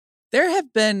There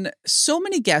have been so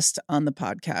many guests on the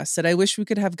podcast that I wish we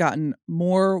could have gotten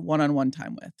more one-on-one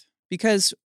time with.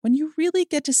 Because when you really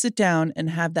get to sit down and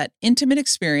have that intimate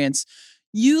experience,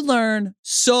 you learn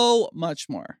so much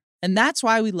more. And that's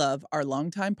why we love our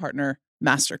longtime partner,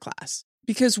 Masterclass.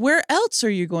 Because where else are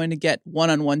you going to get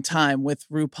one-on-one time with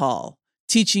RuPaul,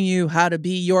 teaching you how to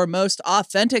be your most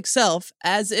authentic self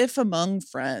as if among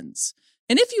friends?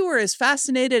 And if you were as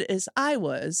fascinated as I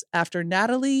was after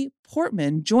Natalie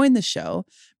Portman joined the show,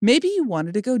 maybe you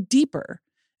wanted to go deeper.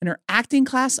 And her acting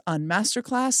class on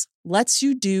Masterclass lets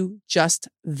you do just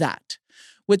that.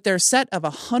 With their set of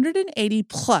 180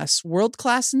 plus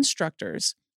world-class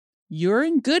instructors, you're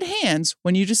in good hands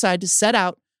when you decide to set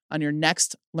out on your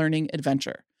next learning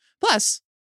adventure. Plus,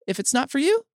 if it's not for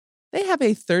you, they have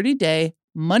a 30-day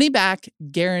money-back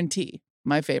guarantee,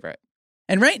 my favorite.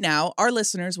 And right now, our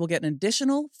listeners will get an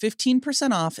additional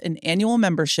 15% off an annual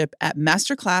membership at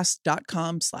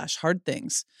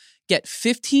masterclass.com/hardthings. Get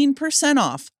 15%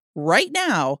 off right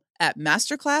now at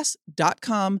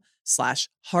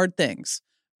masterclass.com/hardthings.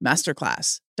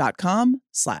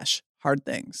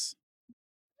 Masterclass.com/hardthings.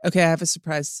 Okay, I have a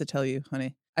surprise to tell you,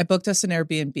 honey. I booked us an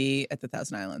Airbnb at the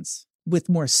Thousand Islands with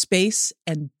more space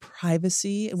and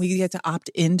privacy, and we get to opt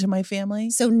into my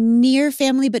family. So near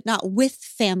family, but not with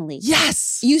family.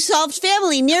 Yes! You solved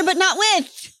family, near but not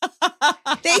with.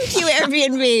 Thank you,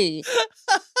 Airbnb.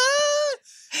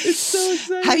 It's so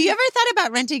exciting. Have you ever thought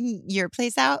about renting your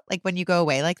place out, like when you go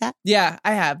away like that? Yeah,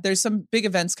 I have. There's some big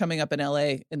events coming up in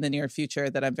LA in the near future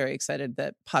that I'm very excited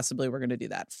that possibly we're going to do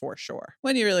that for sure.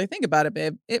 When you really think about it,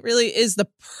 babe, it really is the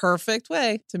perfect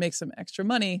way to make some extra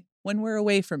money when we're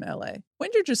away from LA.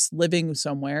 When you're just living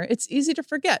somewhere, it's easy to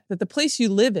forget that the place you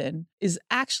live in is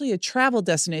actually a travel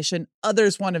destination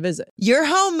others want to visit. Your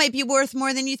home might be worth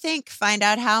more than you think. Find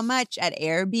out how much at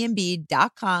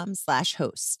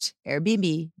airbnb.com/host.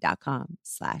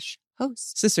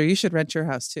 Airbnb.com/host. Sister, you should rent your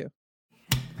house too.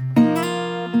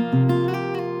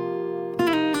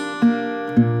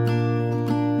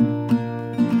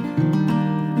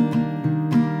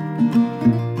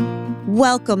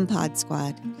 Welcome, Pod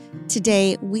Squad.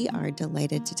 Today, we are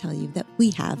delighted to tell you that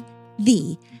we have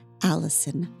the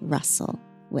Allison Russell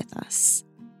with us.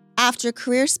 After a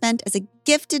career spent as a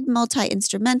gifted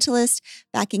multi-instrumentalist,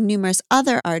 backing numerous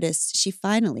other artists, she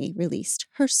finally released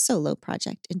her solo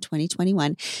project in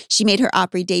 2021. She made her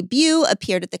Opry debut,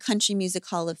 appeared at the Country Music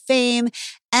Hall of Fame,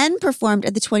 and performed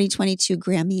at the 2022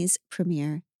 Grammys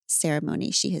premiere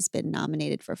ceremony. She has been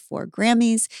nominated for 4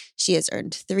 Grammys. She has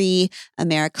earned 3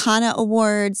 Americana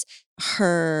Awards.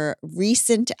 Her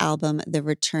recent album, The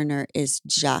Returner, is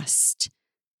just,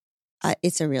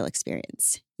 it's a real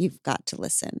experience. You've got to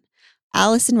listen.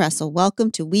 Allison Russell, welcome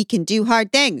to We Can Do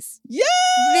Hard Things. Yeah!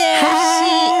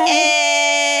 There she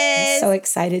is! I'm so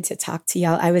excited to talk to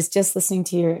y'all. I was just listening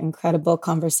to your incredible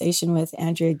conversation with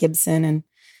Andrea Gibson and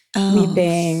We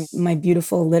Bang. My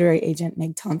beautiful literary agent,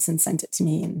 Meg Thompson, sent it to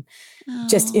me and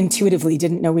just intuitively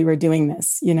didn't know we were doing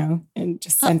this, and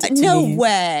just sent it to me. No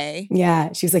way.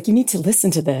 Yeah. She was like, you need to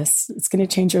listen to this. It's going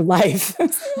to change your life. I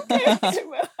was like, okay,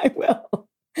 I will.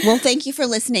 Well, thank you for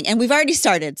listening. And we've already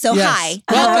started. So Yes. hi.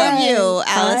 Welcome Hi. you,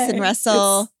 Allison Hi.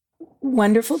 Russell. It's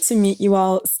wonderful to meet you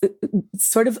all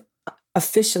sort of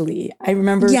officially. I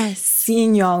remember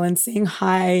seeing y'all and saying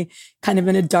hi kind of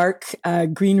in a dark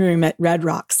green room at Red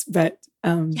Rocks, but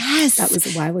that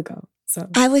was a while ago. So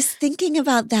I was thinking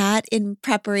about that in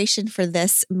preparation for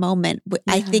this moment.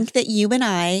 I think that you and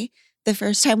I, the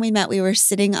first time we met, we were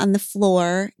sitting on the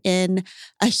floor in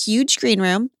a huge green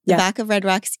room, the back of Red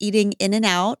Rocks, eating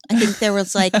In-N-Out. I think there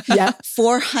was like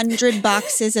 400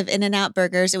 boxes of In-N-Out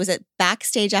burgers. It was at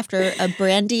backstage after a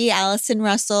Brandy, Allison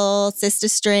Russell, Sister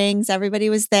Strings. Everybody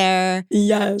was there.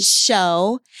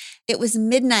 Show. It was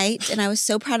midnight and I was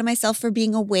so proud of myself for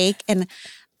being awake. And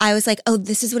I was like, oh,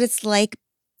 this is what it's like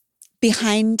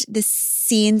behind the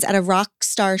scenes at a rock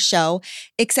star show,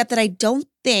 except that I don't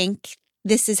think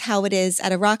this is how it is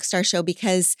at a rock star show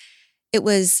because it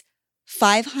was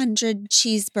 500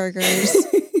 cheeseburgers,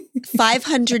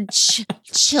 500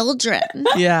 children.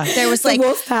 Yeah. There was the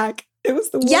wolf pack. It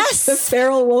was the wolf, the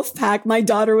feral wolf pack. My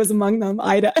daughter was among them,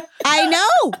 Ida. I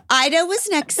know. Ida was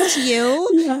next to you.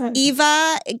 Yeah.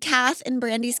 Eva, Kath, and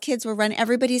Brandy's kids were running.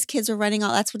 Everybody's kids were running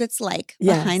all. That's what it's like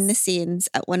behind the scenes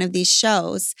at one of these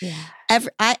shows. Yeah.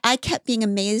 I kept being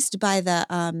amazed by the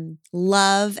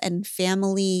love and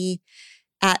family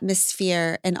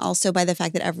atmosphere, and also by the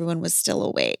fact that everyone was still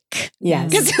awake.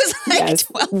 Yes. Because it was like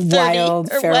 12:30.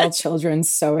 Wild feral children,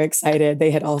 so excited.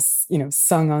 They had all,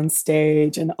 sung on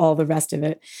stage and all the rest of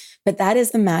it. But that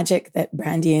is the magic that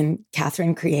Brandy and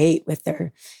Catherine create with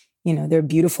their their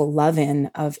beautiful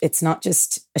love-in of it's not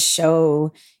just a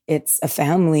show, it's a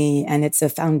family and it's a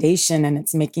foundation and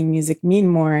it's making music mean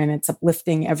more and it's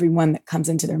uplifting everyone that comes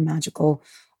into their magical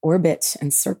orbit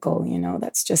and circle.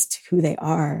 That's just who they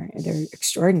are. They're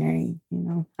extraordinary.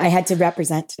 I had to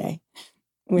represent today.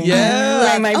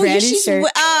 Wearing my Brandy shirt.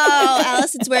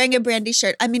 Allison's wearing a Brandy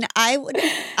shirt. I mean,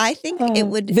 I think it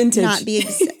would vintage. Not be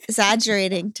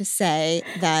exaggerating to say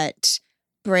that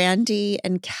Brandy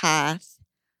and Kath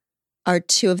are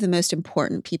two of the most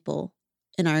important people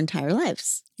in our entire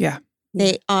lives. Yeah.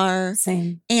 They are.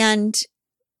 Same. And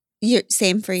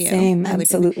same for you. Same,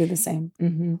 absolutely the same.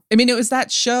 Mm-hmm. I mean, it was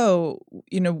that show,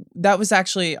 that was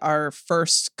actually our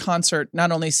first concert,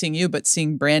 not only seeing you, but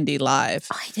seeing Brandy live.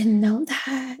 I didn't know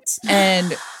that.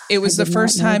 And it was the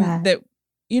first time that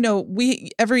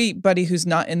everybody who's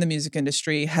not in the music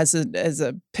industry has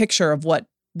a picture of what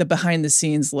the behind the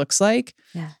scenes looks like.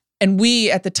 Yeah. And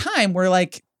we at the time were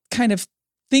like kind of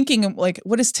thinking like,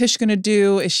 what is Tish going to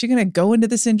do? Is she going to go into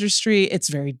this industry? It's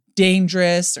very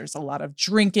dangerous. There's a lot of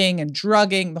drinking and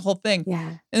drugging, the whole thing.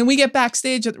 Yeah. And we get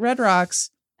backstage at Red Rocks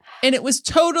and it was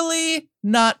totally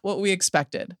not what we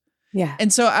expected. Yeah.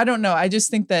 And so I don't know. I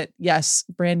just think that, yes,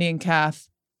 Brandy and Kath,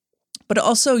 but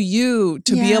also you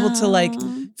to be able to like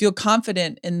feel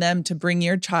confident in them to bring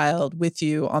your child with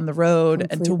you on the road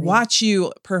and to watch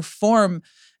you perform.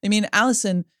 I mean,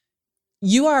 Allison,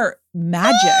 you are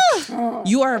magic.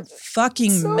 You are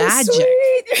fucking so magic.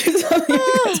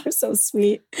 Sweet. You're so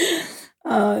sweet.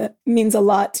 It means a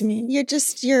lot to me.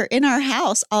 You're in our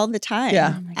house all the time.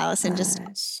 Yeah. Allison, just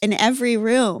in every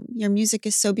room. Your music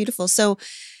is so beautiful. So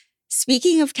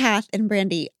speaking of Kath and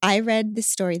Brandy, I read this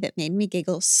story that made me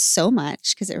giggle so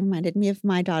much because it reminded me of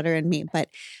my daughter and me. But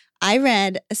I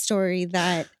read a story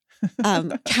that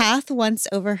Kath once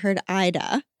overheard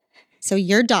Ida. So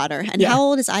your daughter. And how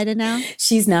old is Ida now?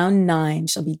 She's now 9.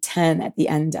 She'll be 10 at the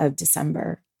end of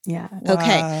December. Yeah. Wow.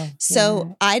 Okay.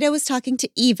 So Ida was talking to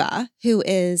Eva, who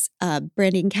is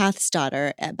Brandy and Kath's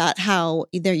daughter, about how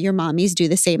your mommies do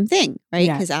the same thing, right?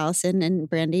 Because Allison and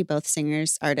Brandy, both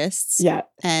singers, artists. Yeah.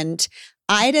 And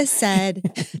Ida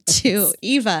said to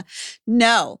Eva,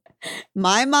 no,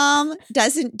 my mom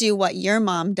doesn't do what your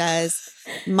mom does.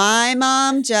 My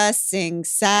mom just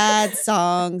sings sad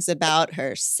songs about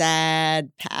her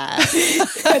sad past.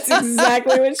 That's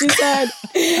exactly what she said.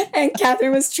 And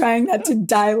Catherine was trying not to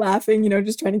die laughing,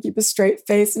 just trying to keep a straight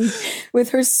face and with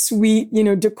her sweet,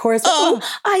 decorous,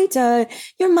 Ida,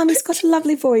 your mommy's got a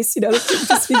lovely voice, she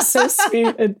just speaks so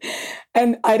sweet.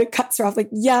 And Ida cuts her off like,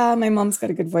 yeah, my mom's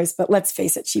got a good voice, but let's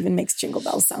face it, she even makes Jingle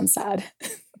Bells sound sad.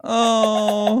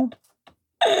 Oh,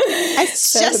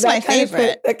 it's just my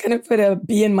favorite. That kind of put a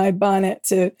bee in my bonnet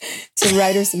to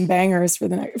write her some bangers for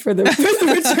the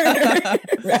Returner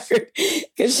record,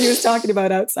 because she was talking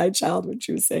about Outside Child when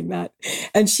she was saying that,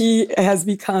 and she has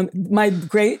become my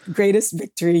greatest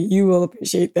victory. You will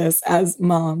appreciate this as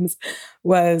moms.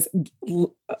 Was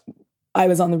I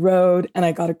was on the road and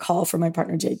I got a call from my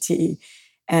partner JT.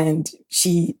 And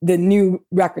the new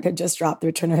record had just dropped,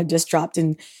 the Returner had just dropped,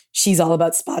 and she's all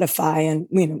about Spotify and,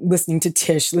 listening to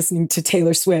Tish, listening to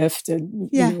Taylor Swift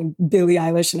and Billie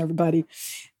Eilish and everybody,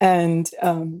 and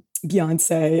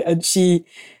Beyonce. And she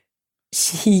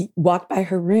walked by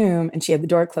her room and she had the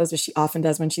door closed, as she often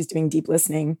does when she's doing deep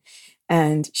listening.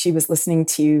 And she was listening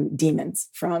to Demons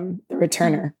from the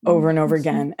Returner over and over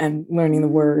again and learning the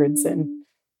words and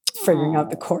figuring out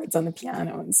the chords on the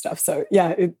piano and stuff. So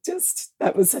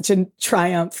that was such a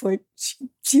triumph. Like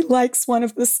she likes one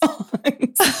of the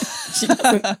songs.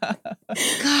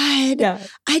 God. Yeah.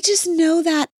 I just know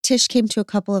that Tish came to a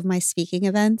couple of my speaking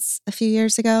events a few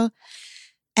years ago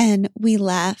and we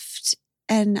left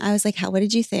and I was like, what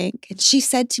did you think? And she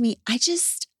said to me, I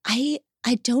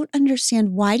don't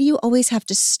understand. Why do you always have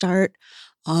to start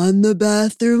on the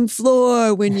bathroom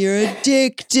floor when you're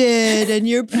addicted and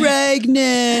you're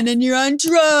pregnant and you're on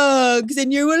drugs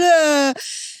and you're whatever?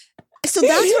 So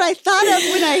that's what I thought of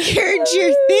when I heard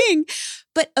your thing.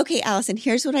 But okay, Allison,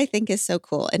 here's what I think is so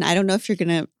cool. And I don't know if you're going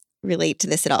to relate to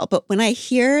this at all, but when I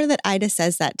hear that Ida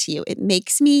says that to you, it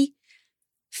makes me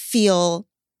feel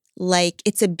like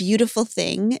it's a beautiful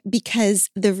thing,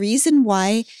 because the reason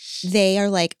why they are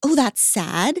like, oh, that's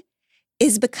sad,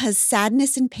 is because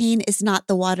sadness and pain is not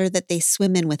the water that they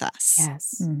swim in with us.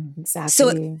 Yes, exactly. So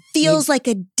it feels like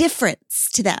a difference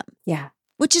to them. Yeah.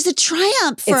 Which is a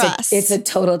triumph for us. It's a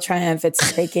total triumph.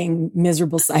 It's breaking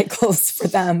miserable cycles for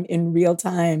them in real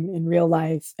time, in real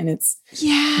life. And it's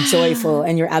joyful.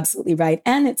 And you're absolutely right.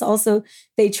 And it's also,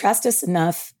 they trust us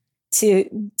enough to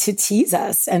tease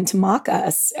us and to mock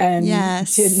us and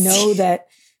to know that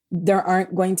there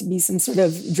aren't going to be some sort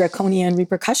of draconian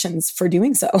repercussions for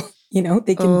doing so.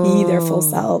 They can be their full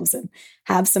selves and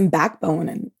have some backbone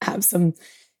and have some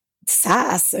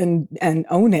sass and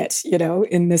own it,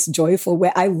 in this joyful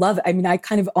way. I love it. I mean, I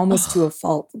kind of almost to a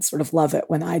fault sort of love it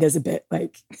when Ida's a bit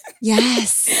like,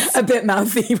 yes, a bit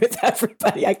mouthy with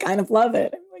everybody. I kind of love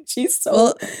it. I'm like, she's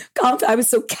so confident. I was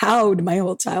so cowed my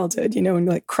whole childhood, and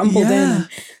like crumbled in. And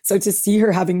so to see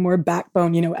her having more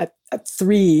backbone, at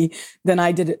 3 than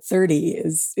I did at 30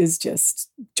 is just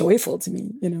joyful to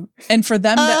me, And for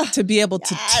them to be able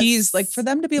to tease, like for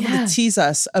them to be able to tease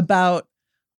us about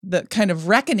the kind of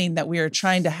reckoning that we are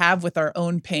trying to have with our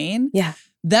own pain. Yeah.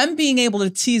 Them being able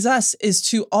to tease us is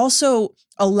to also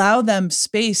allow them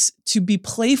space to be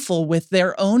playful with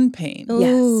their own pain.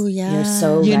 Oh, yeah. You're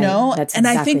so right. That's and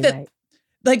exactly I think that right.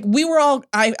 like we were all,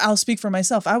 I'll speak for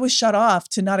myself. I was shut off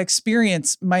to not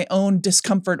experience my own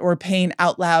discomfort or pain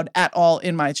out loud at all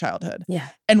in my childhood. Yeah.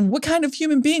 And what kind of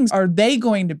human beings are they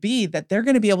going to be that they're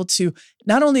going to be able to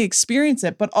not only experience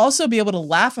it, but also be able to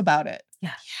laugh about it?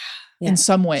 Yeah. In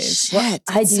some ways. Shit, Well,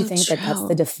 I do so think true. that's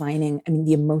the defining,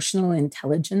 the emotional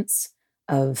intelligence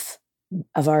of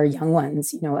our young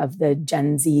ones, of the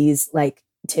Gen Zs like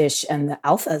Tish and the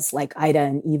alphas like Ida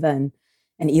and Eva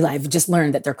and Eli. I've just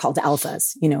learned that they're called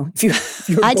alphas, if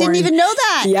you're born, I didn't even know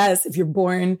that. Yes. If you're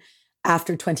born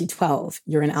after 2012,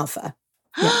 you're an alpha.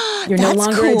 Yeah. You're no That's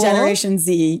longer cool. a Generation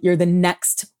Z. You're the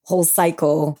next whole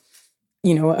cycle,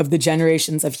 of the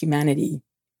generations of humanity.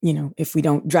 If we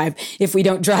don't drive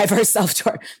ourselves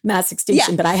to our mass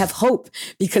extinction. Yeah. But I have hope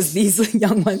because these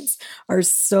young ones are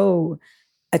so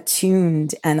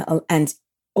attuned and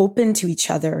open to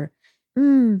each other,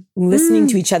 listening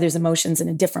to each other's emotions in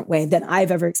a different way than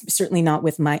I've ever, certainly not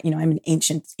with my, I'm an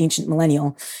ancient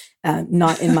millennial,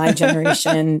 not in my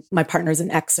generation. My partner's an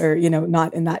Xer,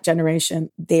 not in that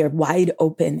generation. They are wide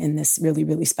open in this really,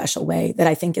 really special way that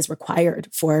I think is required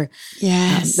for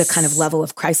the kind of level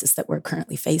of crisis that we're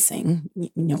currently facing,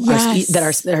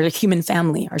 that our human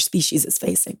family, our species is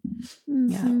facing.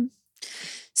 Mm-hmm. Yeah.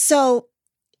 So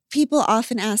people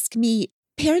often ask me,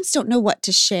 parents don't know what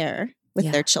to share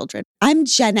with their children. I'm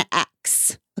Gen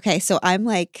X. Okay. So I'm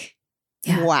like,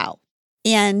 wow.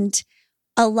 And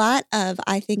a lot of,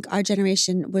 I think our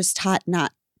generation was taught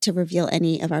not to reveal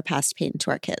any of our past pain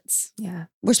to our kids. Yeah.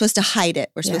 We're supposed to hide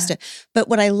it. We're supposed to, but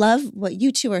what I love, what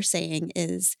you two are saying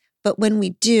is, but when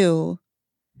we do,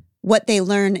 what they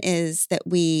learn is that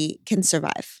we can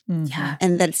survive. Yeah.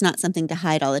 And that it's not something to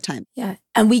hide all the time. Yeah.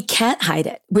 And we can't hide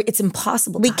it. It's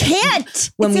impossible to We hide can't.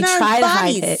 it. When It's we in our try to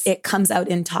hide bodies. it comes out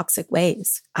in toxic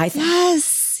ways, I think.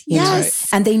 Yes. You know?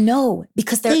 Yes. And they know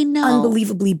because they're They know.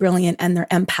 unbelievably brilliant and they're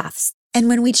empaths. And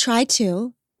when we try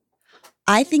to,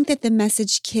 I think that the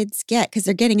message kids get, because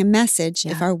they're getting a message,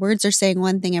 if our words are saying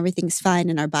one thing, everything's fine,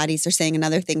 and our bodies are saying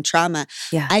another thing, trauma,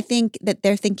 I think that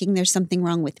they're thinking there's something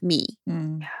wrong with me.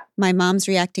 Mm. My mom's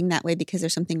reacting that way because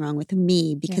there's something wrong with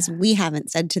me, because we haven't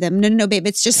said to them, no, babe,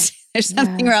 it's just, there's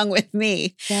something wrong with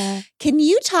me. Yeah. Can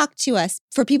you talk to us,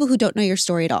 for people who don't know your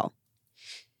story at all,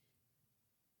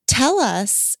 tell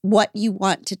us what you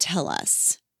want to tell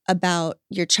us about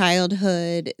your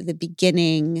childhood, the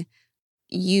beginning.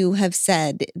 You have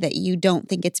said that you don't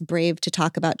think it's brave to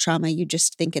talk about trauma. You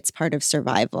just think it's part of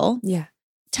survival. Yeah.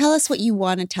 Tell us what you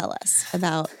want to tell us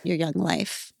about your young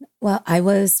life. Well, I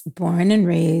was born and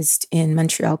raised in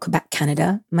Montreal, Quebec,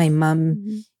 Canada. My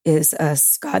mom is a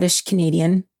Scottish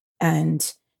Canadian,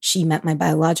 and she met my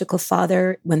biological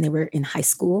father when they were in high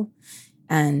school,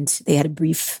 and they had a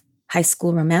brief high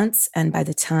school romance. And by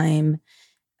the time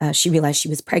she realized she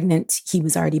was pregnant, he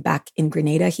was already back in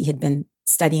Grenada. He had been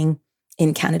studying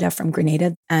in Canada from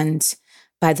Grenada. And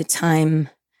by the time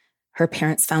her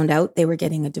parents found out, they were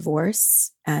getting a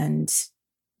divorce and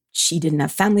she didn't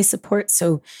have family support.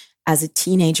 So as a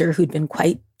teenager who'd been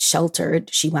quite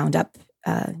sheltered, she wound up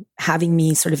having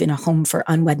me sort of in a home for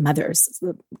unwed mothers,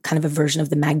 kind of a version of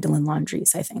the Magdalene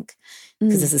Laundries, I think,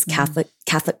 because this is Catholic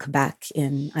Quebec.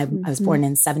 I was born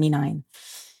in 1979.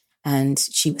 And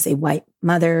she was a white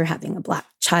mother having a Black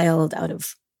child out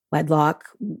of wedlock.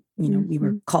 We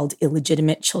were called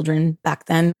illegitimate children back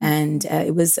then. And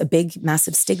it was a big,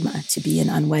 massive stigma to be an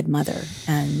unwed mother.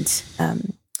 And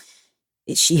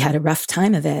she had a rough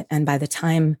time of it. And by the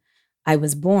time I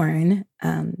was born,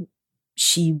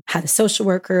 she had a social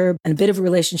worker and a bit of a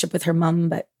relationship with her mom,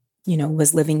 but,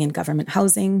 was living in government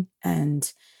housing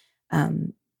and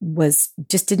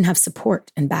didn't have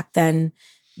support. And back then,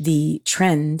 the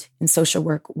trend in social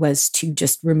work was to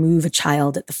just remove a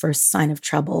child at the first sign of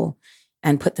trouble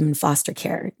and put them in foster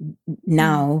care.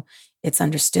 Now it's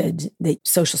understood that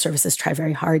social services try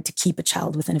very hard to keep a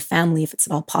child within a family if it's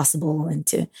at all possible and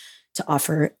to to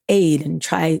offer aid and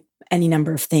try any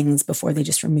number of things before they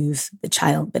just remove the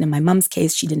child. But in my mom's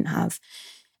case, she didn't have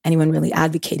anyone really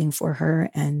advocating for her.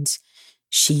 And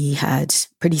she had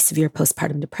pretty severe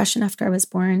postpartum depression after I was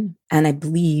born. And I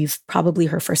believe probably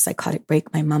her first psychotic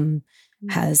break, my mom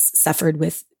has suffered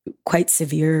with quite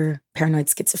severe paranoid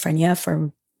schizophrenia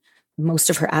for most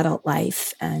of her adult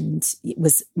life. And it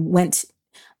went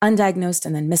undiagnosed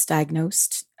and then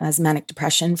misdiagnosed as manic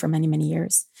depression for many, many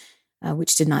years,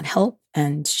 which did not help.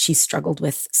 And she struggled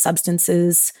with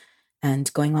substances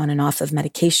and going on and off of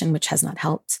medication, which has not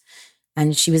helped.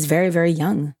 And she was very, very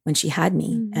young when she had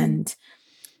me. And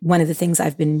one of the things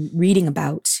I've been reading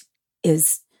about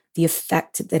is the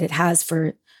effect that it has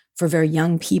for very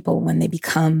young people when they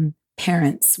become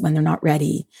parents, when they're not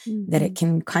ready, that it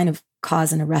can kind of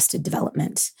cause an arrested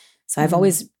development. So I've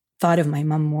always thought of my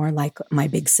mom more like my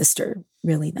big sister,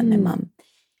 really, than my mom.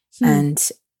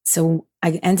 And so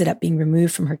I ended up being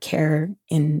removed from her care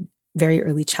in very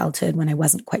early childhood when I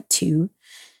wasn't quite 2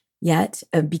 yet,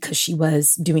 because she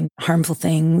was doing harmful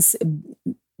things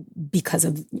because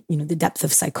of, the depth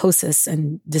of psychosis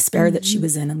and despair that she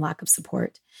was in and lack of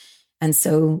support. And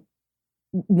so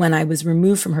when I was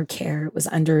removed from her care, it was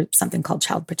under something called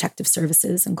Child Protective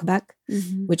Services in Quebec,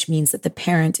 which means that the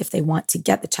parent, if they want to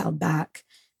get the child back,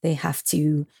 they have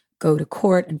to go to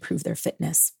court and prove their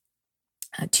fitness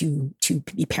to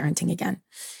be parenting again.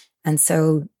 And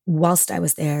so whilst I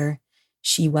was there,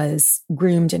 she was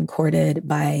groomed and courted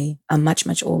by a much,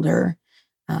 much older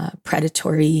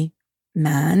predatory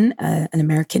man, an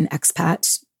American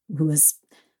expat who was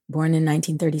born in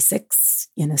 1936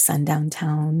 in a sundown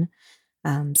town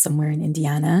somewhere in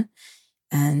Indiana.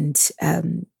 And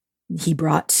he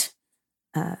brought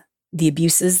the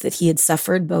abuses that he had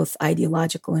suffered, both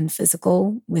ideological and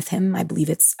physical, with him. I believe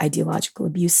it's ideological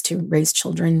abuse to raise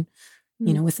children,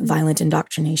 with violent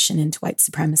indoctrination into white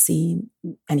supremacy,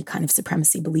 any kind of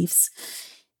supremacy beliefs.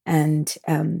 And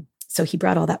so he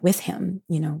brought all that with him,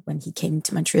 when he came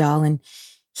to Montreal, and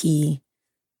he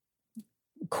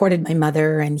courted my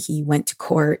mother, and he went to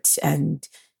court and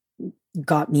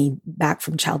got me back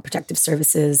from Child Protective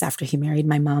Services after he married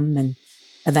my mom, and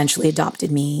eventually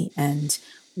adopted me and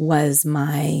was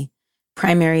my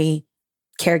primary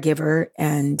caregiver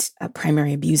and a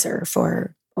primary abuser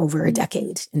for over a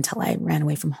decade until I ran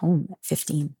away from home at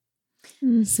 15.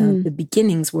 So the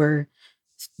beginnings were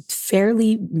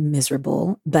fairly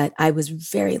miserable, but I was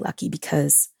very lucky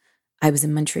because I was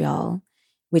in Montreal,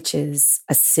 which is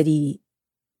a city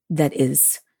that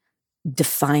is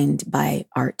defined by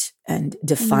art and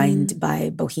defined by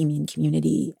bohemian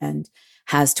community and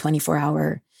has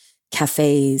 24-hour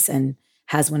cafes and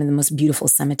has one of the most beautiful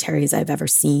cemeteries I've ever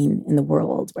seen in the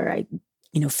world, where I,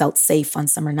 felt safe on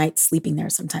summer nights sleeping there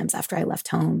sometimes after I left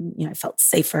home. I felt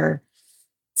safer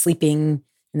sleeping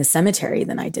in the cemetery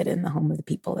than I did in the home of the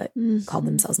people that called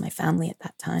themselves my family at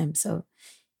that time. So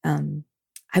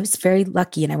I was very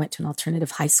lucky, and I went to an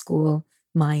alternative high school,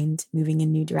 mind moving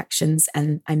in new directions.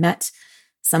 And I met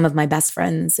some of my best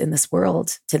friends in this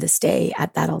world to this day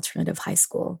at that alternative high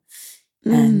school.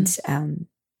 And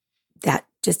that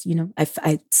just,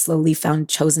 I slowly found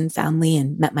chosen family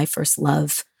and met my first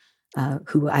love,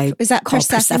 who I Was that call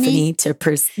Persephone? to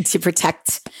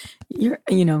protect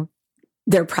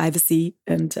their privacy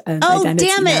and Oh, identity.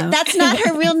 damn it. Now. That's not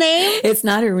her real name? It's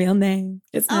not her real name.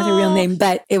 It's not her real name,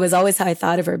 but it was always how I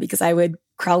thought of her, because I would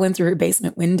crawl in through her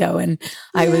basement window, and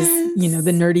I was,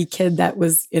 the nerdy kid that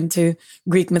was into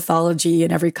Greek mythology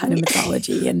and every kind of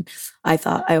mythology. And I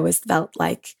always felt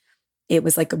like it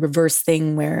was like a reverse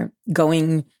thing, where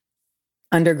going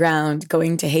underground,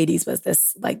 going to Hades was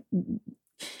this like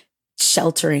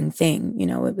sheltering thing. It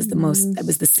was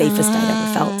the safest I'd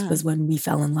ever felt, was when we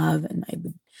fell in love, and I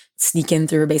would sneak in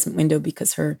through her basement window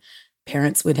because her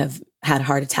parents would have had a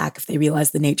heart attack if they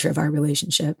realized the nature of our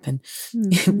relationship. And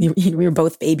we were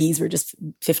both babies. We were just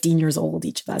 15 years old,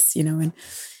 each of us, and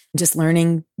just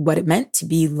learning what it meant to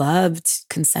be loved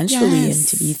consensually and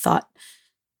to be thought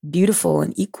beautiful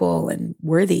and equal and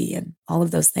worthy and all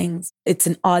of those things. It's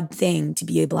an odd thing to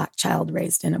be a Black child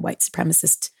raised in a white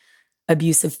supremacist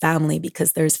abusive family,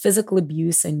 because there's physical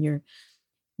abuse, and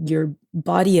your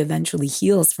body eventually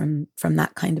heals from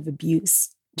that kind of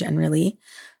abuse generally.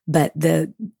 But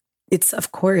it's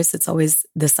always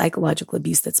the psychological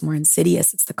abuse that's more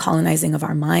insidious. It's the colonizing of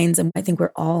our minds. And I think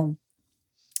we're all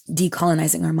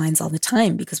decolonizing our minds all the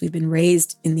time, because we've been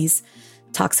raised in these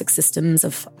toxic systems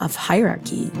of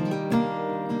hierarchy.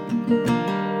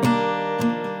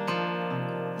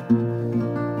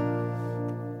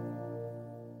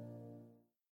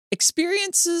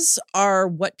 Experiences are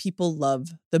what people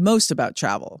love the most about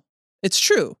travel. It's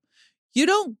true. You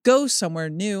don't go somewhere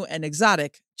new and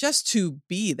exotic just to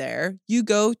be there. You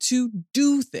go to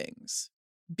do things,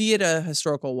 be it a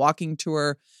historical walking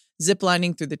tour,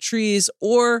 ziplining through the trees,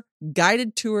 or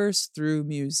guided tours through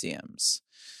museums.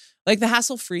 Like the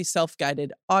hassle-free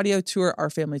self-guided audio tour our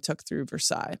family took through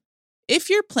Versailles. If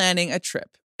you're planning a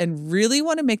trip and really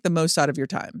want to make the most out of your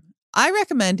time, I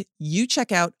recommend you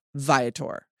check out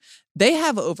Viator. They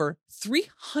have over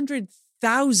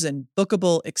 300,000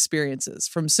 bookable experiences,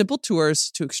 from simple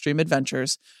tours to extreme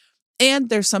adventures, and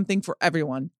there's something for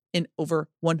everyone in over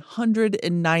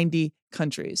 190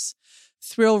 countries.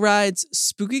 Thrill rides,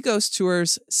 spooky ghost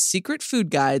tours, secret food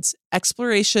guides,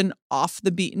 exploration off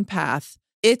the beaten path.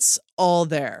 It's all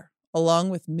there, along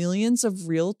with millions of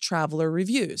real traveler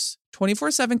reviews,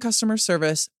 24/7 customer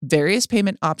service, various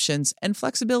payment options, and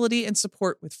flexibility and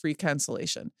support with free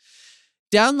cancellation.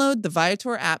 Download the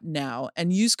Viator app now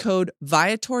and use code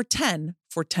Viator10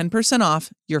 for 10%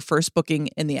 off your first booking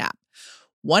in the app.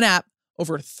 One app,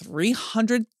 over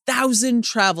 300,000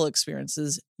 travel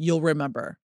experiences you'll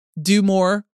remember. Do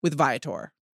more with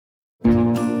Viator.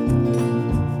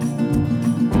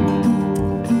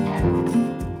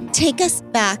 Take us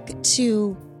back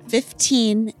to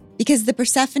 15, because the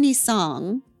Persephone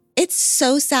song, it's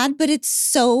so sad, but it's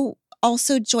so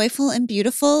also joyful and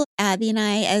beautiful. Abby and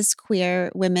I, as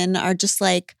queer women, are just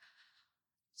like,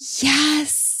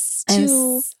 yes.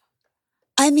 It's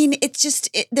just,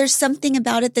 there's something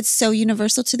about it that's so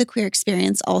universal to the queer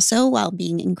experience also, while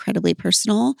being incredibly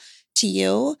personal to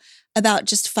you, about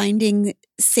just finding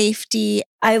safety.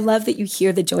 I love that you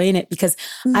hear the joy in it, because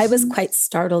I was quite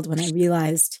startled when I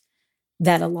realized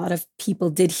that a lot of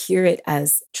people did hear it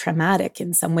as traumatic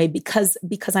in some way, because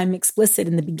I'm explicit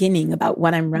in the beginning about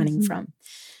what I'm running from.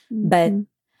 But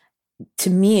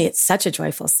to me, it's such a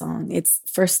joyful song. It's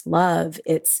first love.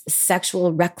 It's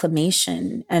sexual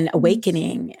reclamation and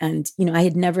awakening. And, I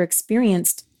had never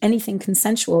experienced anything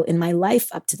consensual in my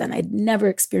life up to then. I'd never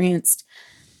experienced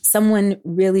someone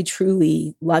really,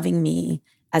 truly loving me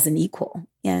as an equal.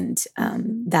 And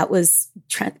that was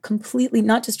completely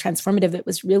not just transformative, it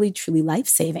was really, truly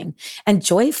life-saving and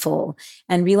joyful,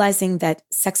 and realizing that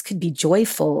sex could be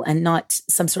joyful and not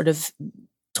some sort of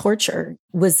torture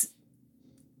was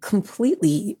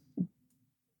completely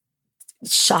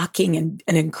shocking and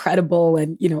incredible,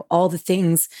 and, all the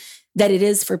things that it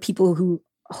is for people who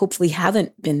hopefully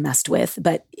haven't been messed with,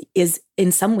 but is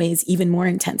in some ways even more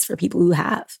intense for people who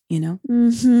have,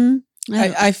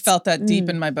 I felt that deep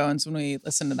in my bones when we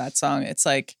listened to that song. It's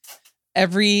like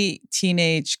every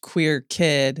teenage queer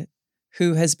kid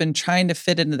who has been trying to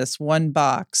fit into this one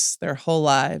box their whole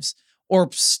lives, or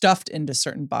stuffed into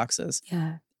certain boxes.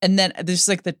 Yeah. And then there's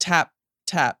like the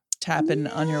tapping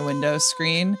on your window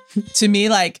screen. To me,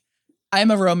 like, I'm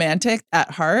a romantic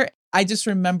at heart. I just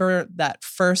remember that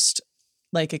first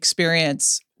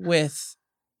experience with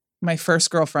my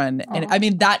first girlfriend. And I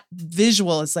mean, that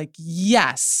visual is like,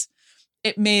 yes.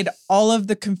 It made all of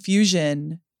the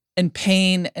confusion and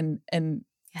pain and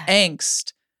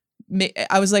angst.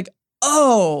 I was like,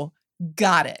 oh,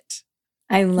 got it.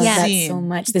 I love that so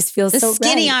much. This feels so right. The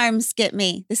skinny arms get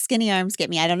me.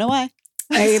 I don't know why.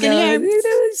 I know.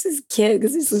 This is kid,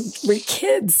 because we're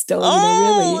kids still.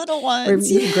 Really, little ones.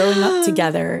 We're growing up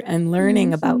together and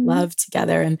learning about love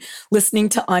together, and listening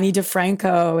to Ani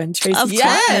DeFranco and Tracy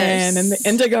Chapman and the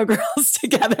Indigo Girls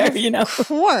together. Of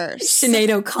course, Sinead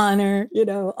O'Connor.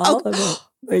 All of it.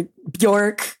 Like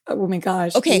Bjork. Oh my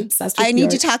gosh. Okay, I need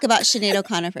to talk about Sinead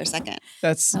O'Connor for a second.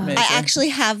 That's amazing. I actually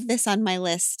have this on my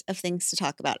list of things to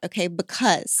talk about. Okay,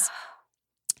 because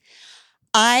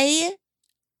I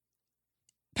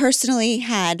personally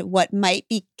had what might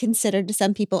be considered to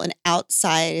some people an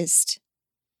outsized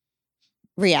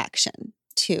reaction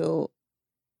to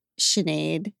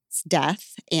Sinead's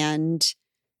death, and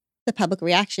the public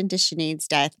reaction to Sinead's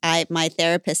death. My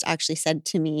therapist actually said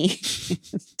to me,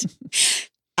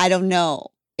 I don't know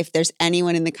if there's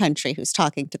anyone in the country who's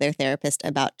talking to their therapist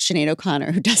about Sinead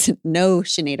O'Connor who doesn't know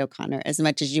Sinead O'Connor as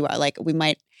much as you are. Like, we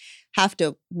might have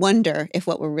to wonder if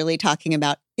what we're really talking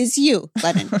about is you,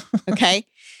 Lennon. Okay.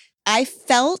 I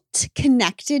felt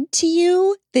connected to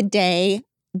you the day,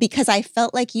 because I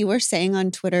felt like you were saying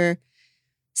on Twitter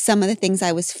some of the things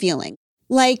I was feeling.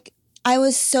 Like, I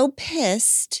was so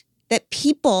pissed that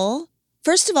people,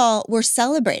 first of all, were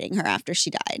celebrating her after she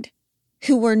died,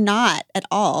 who were not at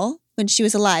all when she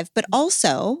was alive, but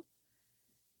also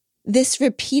this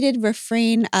repeated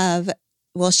refrain of,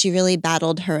 well, she really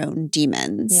battled her own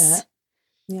demons. Yeah.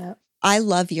 Yeah. I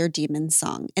love your demon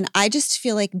song. And I just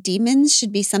feel like demons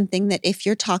should be something that if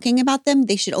you're talking about them,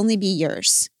 they should only be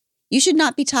yours. You should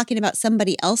not be talking about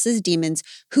somebody else's demons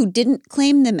who didn't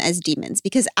claim them as demons,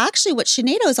 because actually what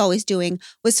Sinead was always doing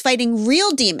was fighting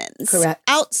real demons. Correct.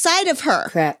 Outside of her.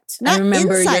 Correct. Not I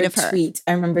remember inside your of her. tweet.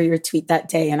 I remember your tweet that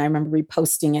day, and I remember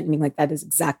reposting it and being like, that is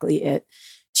exactly it.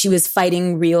 She was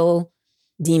fighting real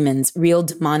demons, real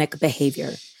demonic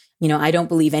behavior. You know, I don't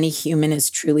believe any human is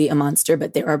truly a monster,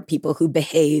 but there are people who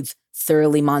behave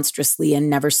thoroughly monstrously and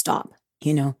never stop,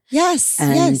 you know? Yes.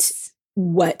 And yes.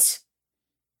 what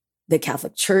the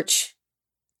Catholic Church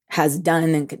has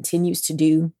done and continues to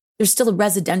do, there's still a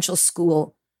residential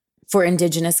school for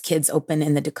Indigenous kids open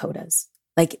in the Dakotas.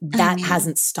 Like that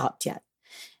hasn't stopped yet.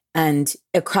 And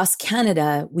across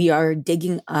Canada, we are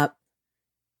digging up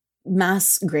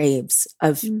mass graves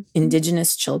of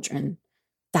Indigenous children,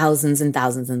 thousands and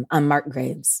thousands of unmarked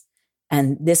graves.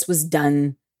 And this was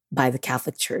done by the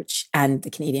Catholic Church and the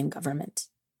Canadian government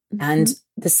and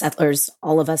the settlers,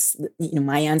 all of us, you know,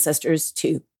 my ancestors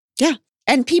too. Yeah.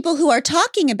 And people who are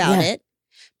talking about it,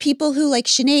 people who like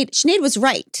Sinead was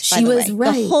right. She was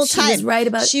right. The whole time. She was right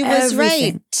about everything. Was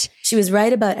right. She was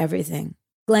right about everything.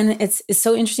 Glenn, it's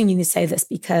so interesting you say this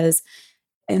because,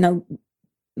 you know,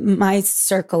 my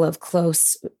circle of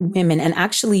close women, and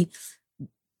actually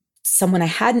someone I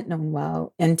hadn't known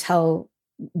well until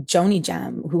Joni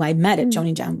Jam, who I met at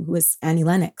Joni Jam, who was Annie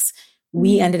Lennox.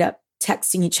 We ended up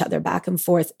texting each other back and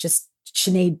forth, just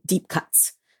Sinead deep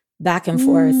cuts back and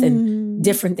forth and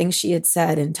different things she had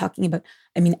said and talking about.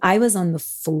 I mean, I was on the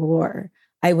floor.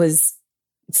 I was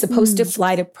supposed to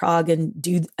fly to Prague and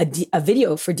do a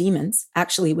video for Demons,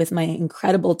 actually, with my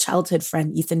incredible childhood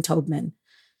friend, Ethan Tobman,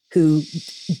 who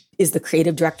is the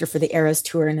creative director for the Eras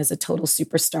Tour and is a total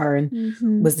superstar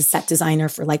and was the set designer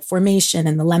for like Formation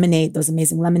and the Lemonade, those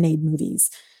amazing Lemonade movies.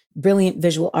 Brilliant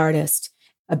visual artist.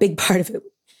 A big part of it,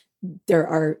 there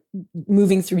are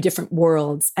moving through different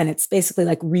worlds, and it's basically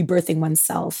like rebirthing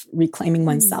oneself, reclaiming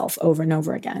oneself over and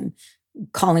over again,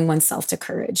 calling oneself to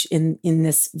courage in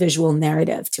this visual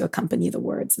narrative to accompany the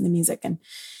words and the music.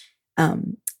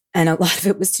 And a lot of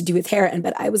it was to do with hair.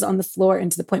 But I was on the floor and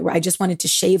to the point where I just wanted to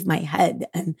shave my head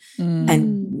and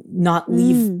not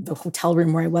leave the hotel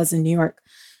room where I was in New York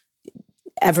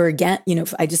ever again. You know,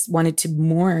 I just wanted to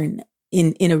mourn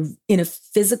in a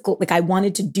physical, like I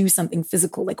wanted to do something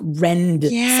physical, like rend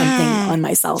something on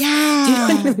myself. Yeah. Do you know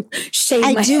what I mean? Like, shave my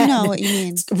head. I do know what you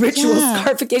mean. Ritual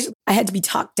scarification. I had to be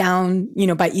talked down, you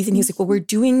know, by Ethan. He was like, well, we're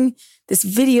doing this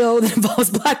video that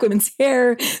involves Black women's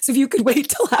hair. So if you could wait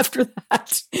till after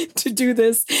that to do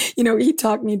this, you know, he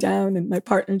talked me down, and my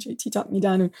partner, JT, talked me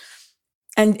down.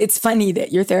 And it's funny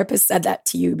that your therapist said that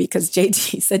to you, because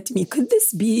JT said to me, could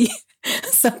this be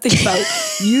something about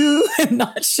you and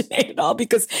not Sinead at all?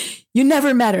 Because you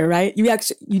never met her, right? You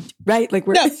right? Like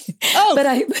we're, no.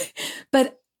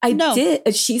 but I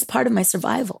did. She's part of my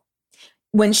survival.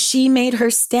 When she made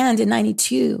her stand in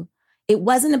 92, it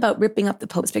wasn't about ripping up the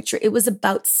Pope's picture. It was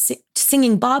about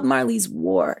singing Bob Marley's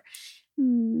War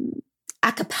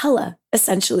a cappella,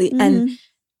 essentially,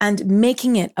 and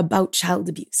making it about child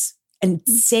abuse and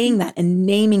saying that and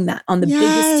naming that on the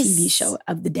biggest TV show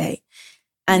of the day.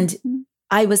 And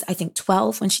I was, I think,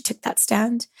 12 when she took that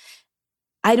stand.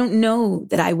 I don't know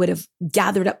that I would have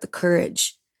gathered up the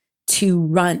courage to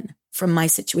run from my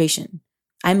situation.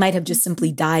 I might have just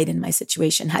simply died in my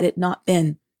situation had it not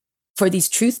been for these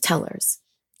truth tellers,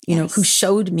 you know, who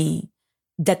showed me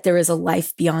that there is a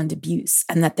life beyond abuse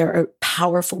and that there are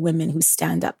powerful women who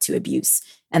stand up to abuse,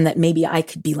 and that maybe I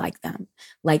could be like them,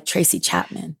 like Tracy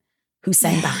Chapman, who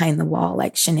sang Behind the Wall,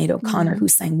 like Sinead O'Connor, who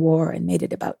sang War and made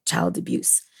it about child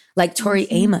abuse, like Tori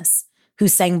Amos, who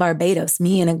sang Barbados,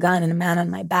 me and a gun and a man on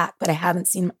my back, but I haven't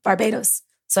seen Barbados,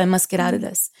 so I must get out of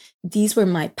this. These were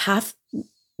my path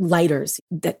lighters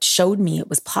that showed me it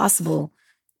was possible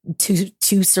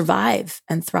to survive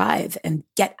and thrive and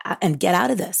get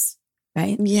out of this,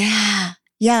 right? Yeah.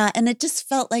 Yeah. And it just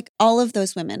felt like all of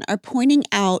those women are pointing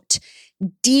out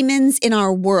demons in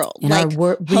our world, like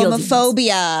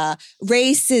homophobia,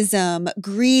 racism,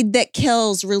 greed that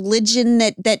kills, religion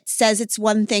that says it's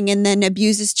one thing and then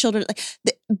abuses children.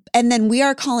 And then we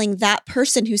are calling that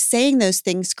person who's saying those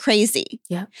things crazy.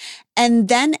 Yeah. And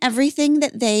then everything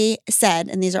that they said,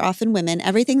 and these are often women,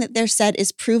 everything that they're said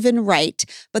is proven right,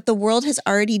 but the world has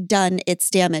already done its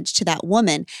damage to that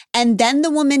woman. And then the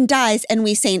woman dies and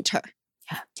we saint her.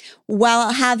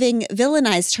 While having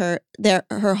villainized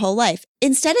her whole life.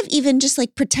 Instead of even just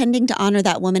like pretending to honor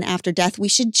that woman after death, we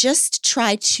should just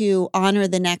try to honor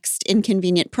the next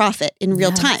inconvenient prophet in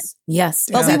real time. Yes.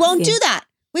 But we won't do that.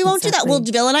 We won't do that. We'll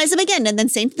villainize them again and then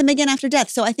saint them again after death.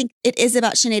 So I think it is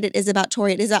about Sinead. It is about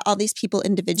Tori. It is about all these people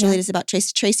individually. It is about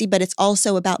Tracy, but it's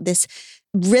also about this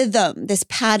rhythm, this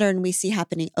pattern we see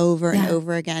happening over and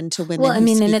over again to women. Well, I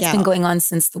mean, and it's been going on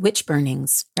since the witch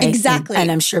burnings, right? Exactly. And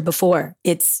I'm sure before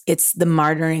it's the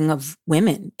martyring of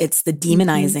women. It's the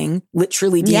demonizing,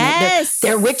 literally. Yes.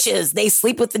 They're witches. They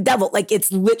sleep with the devil. Like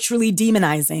it's literally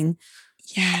demonizing.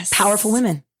 Yes. Powerful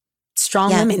women,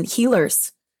 strong women,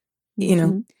 healers. You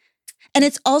know, and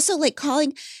it's also like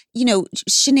calling,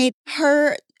 Sinead,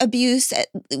 her abuse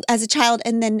as a child,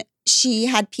 and then she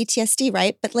had PTSD,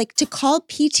 right? But like to call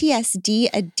PTSD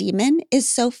a demon is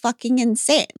so fucking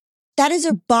insane. That is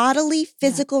a bodily,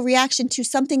 physical reaction to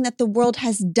something that the world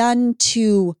has done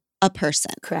to a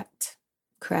person. Correct.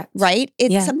 Right?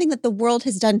 It's something that the world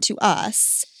has done to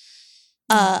us.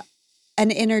 An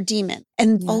inner demon.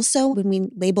 And also when we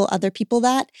label other people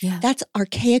that's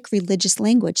archaic religious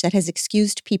language that has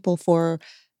excused people for,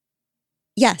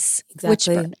 witch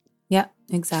burning. Yeah,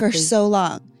 exactly. For so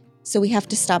long. So we have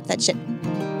to stop that shit.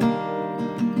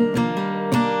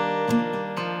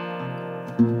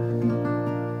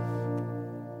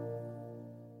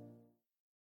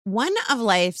 One of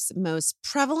life's most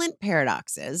prevalent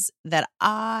paradoxes that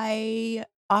I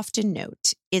often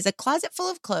note is a closet full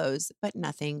of clothes, but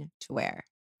nothing to wear.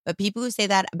 But people who say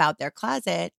that about their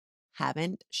closet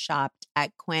haven't shopped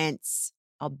at Quince.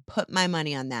 I'll put my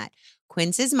money on that.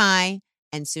 Quince is my,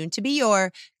 and soon to be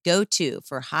your, go-to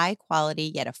for high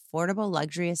quality yet affordable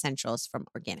luxury essentials, from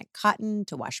organic cotton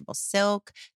to washable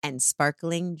silk and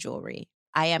sparkling jewelry.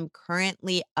 I am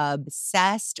currently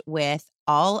obsessed with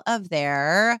all of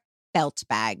their belt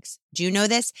bags. Do you know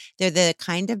this? They're the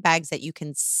kind of bags that you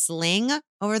can sling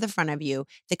over the front of you,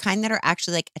 the kind that are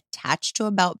actually like attached to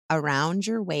a belt around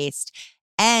your waist.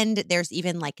 And there's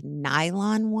even like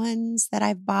nylon ones that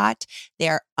I've bought. They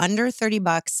are under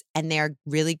 $30 and they are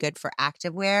really good for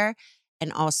activewear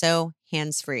and also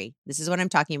hands-free. This is what I'm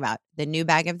talking about. The new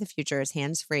bag of the future is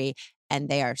hands-free and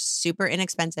they are super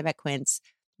inexpensive at Quince.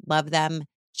 Love them.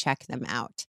 Check them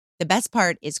out. The best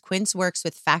part is Quince works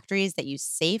with factories that use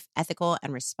safe, ethical,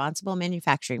 and responsible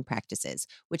manufacturing practices,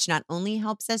 which not only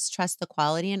helps us trust the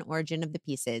quality and origin of the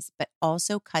pieces, but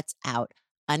also cuts out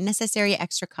unnecessary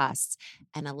extra costs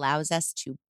and allows us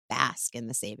to bask in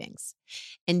the savings.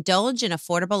 Indulge in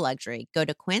affordable luxury. Go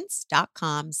to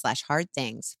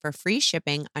quince.com/hardthings for free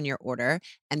shipping on your order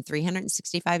and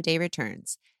 365-day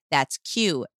returns. That's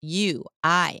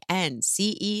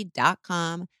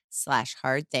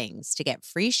QUINCE.com/hardthings to get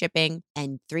free shipping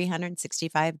and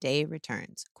 365-day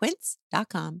returns.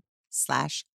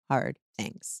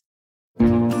 Quince.com/hardthings.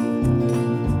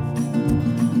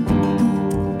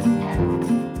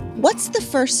 What's the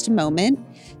first moment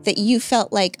that you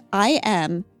felt like I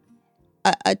am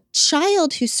a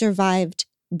child who survived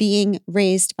being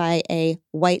raised by a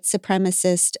white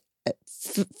supremacist,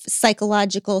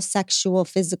 psychological, sexual,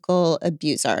 physical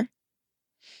abuser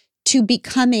to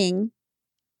becoming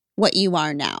what you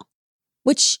are now?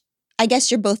 Which I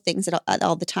guess you're both things at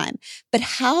all the time. But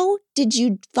how did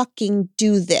you fucking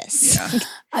do this?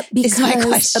 Because is my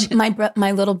question.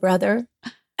 My little brother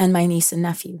and my niece and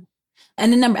nephew.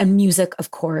 And music,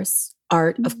 of course,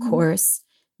 art, of course,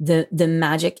 the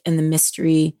magic and the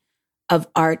mystery of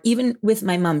art, even with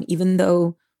my mom, even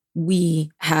though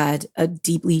we had a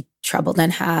deeply troubled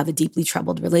and have a deeply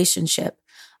troubled relationship,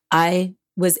 I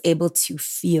was able to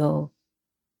feel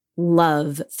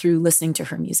love through listening to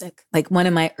her music. Like one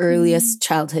of my earliest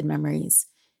childhood memories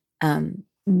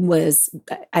was,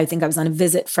 I think I was on a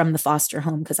visit from the foster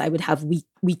home because I would have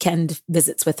weekend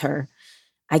visits with her.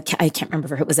 I can't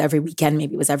remember if it was every weekend,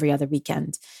 maybe it was every other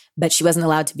weekend, but she wasn't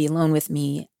allowed to be alone with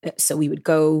me. So we would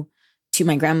go to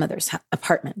my grandmother's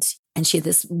apartment and she had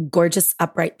this gorgeous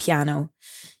upright piano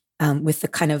with the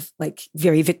kind of like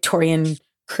very Victorian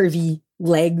curvy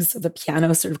legs of a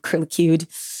piano, sort of curlicued.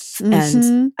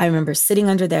 And I remember sitting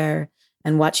under there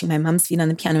and watching my mom's feet on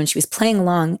the piano, and she was playing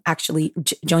along. Actually,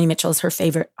 Joni Mitchell is her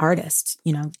favorite artist,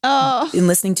 and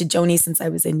listening to Joni since I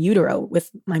was in utero with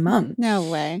my mom. No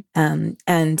way.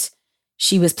 And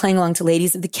she was playing along to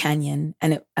Ladies of the Canyon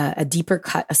and a deeper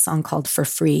cut, a song called For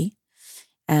Free,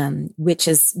 which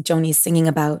is Joni singing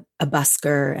about a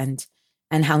busker and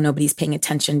how nobody's paying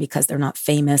attention because they're not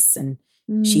famous. And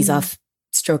she's off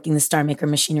stroking the Star Maker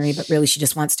machinery, but really she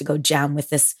just wants to go jam with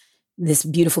this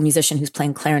beautiful musician who's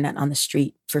playing clarinet on the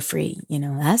street for free.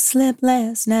 I slept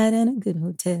last night in a good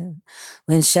hotel,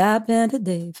 went shopping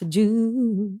today for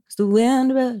Jews. The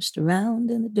wind rushed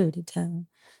around in the dirty town.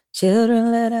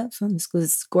 Children let out from the school.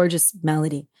 This gorgeous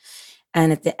melody.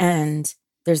 And at the end,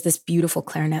 there's this beautiful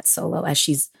clarinet solo as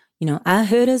she's, I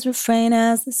heard his refrain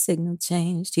as the signal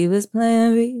changed. He was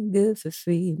playing real good for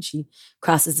free. And she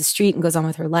crosses the street and goes on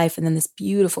with her life. And then this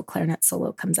beautiful clarinet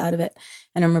solo comes out of it.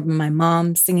 And I remember my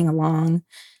mom singing along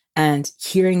and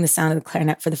hearing the sound of the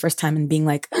clarinet for the first time and being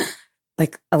like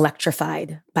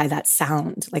electrified by that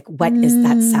sound. Like, what is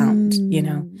that sound,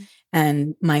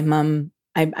 And my mom,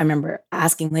 I remember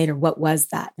asking later, what was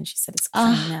that? And she said, it's a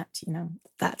clarinet,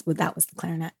 that was the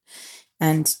clarinet.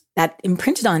 And that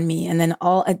imprinted on me. And then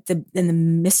the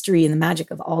mystery and the magic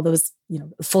of all those,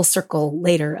 full circle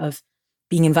later of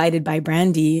being invited by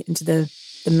Brandy into the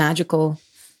magical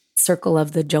circle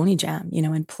of the Joni Jam,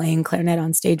 and playing clarinet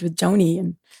on stage with Joni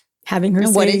and having her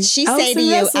say, what did she say to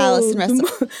you, Allison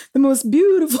Russell? The most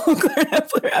beautiful clarinet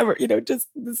player ever, just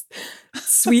this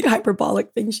sweet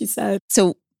hyperbolic thing she said.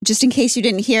 So just in case you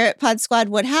didn't hear it, Pod Squad,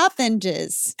 what happened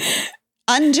is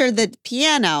under the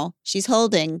piano, she's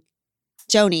holding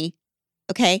Joni.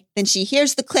 Okay. Then she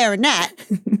hears the clarinet.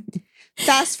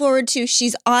 Fast forward to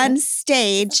she's on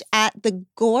stage at the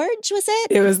Gorge, was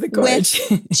it? It was the Gorge.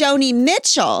 With Joni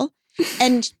Mitchell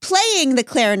and playing the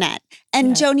clarinet.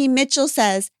 And Joni Mitchell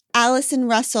says, Allison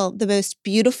Russell, the most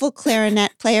beautiful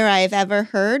clarinet player I have ever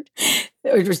heard.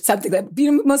 Or something like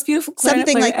most beautiful clarinet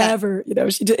something player like that. ever.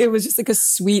 It was just like a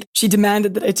sweet. She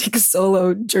demanded that I take a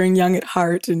solo during Young at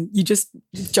Heart, and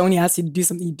Joni asked you to do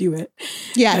something, you do it.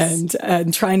 Yes,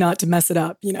 and try not to mess it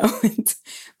up.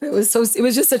 It was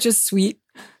just such a sweet,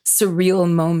 surreal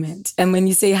moment. And when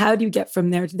you say, how do you get from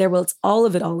there to there? Well, it's all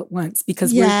of it all at once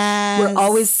because we're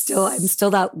always I'm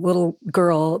still that little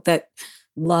girl that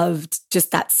loved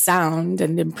just that sound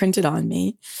and imprinted on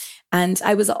me. And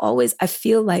I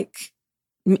feel like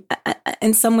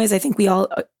in some ways, I think we all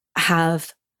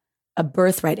have a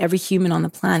birthright. Every human on the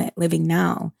planet living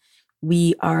now,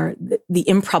 we are the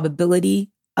improbability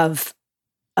of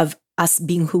us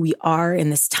being who we are in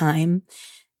this time.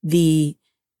 The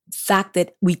fact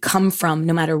that we come from,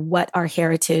 no matter what our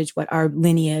heritage, what our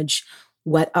lineage,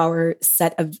 what our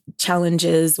set of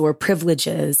challenges or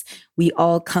privileges, we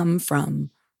all come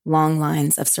from long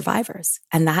lines of survivors.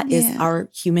 And that is our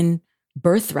human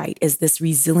birthright, is this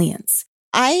resilience.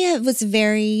 I was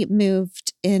very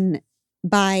moved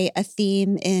by a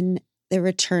theme in The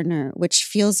Returner, which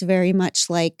feels very much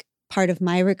like part of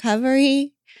my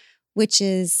recovery, which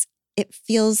is it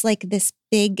feels like this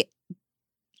big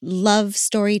love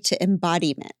story to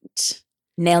embodiment.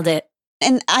 Nailed it.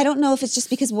 And I don't know if it's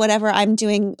just because whatever I'm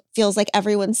doing feels like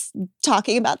everyone's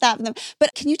talking about that.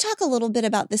 But can you talk a little bit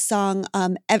about this song,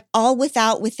 All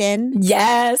Without Within?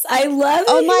 Yes, I love it.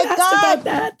 Oh my God. About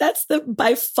that. That's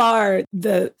by far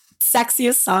the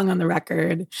sexiest song on the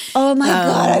record. Oh my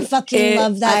God, I fucking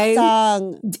love that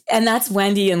song. And that's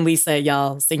Wendy and Lisa,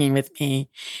 y'all, singing with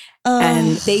me.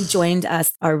 And they joined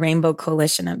us, our Rainbow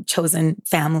Coalition of chosen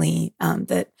family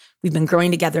that we've been growing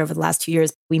together over the last 2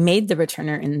 years. We made The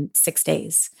Returner in 6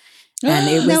 days. And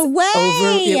it was no way.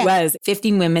 It was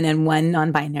 15 women and one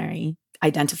non-binary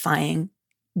identifying,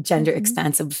 gender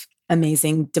expansive,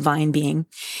 amazing, divine being.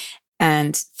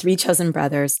 And 3 chosen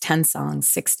brothers, 10 songs,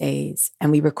 6 days.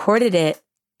 And we recorded it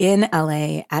in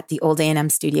LA at the old A&M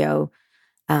studio,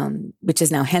 which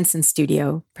is now Henson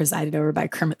Studio, presided over by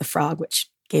Kermit the Frog, which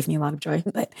gave me a lot of joy.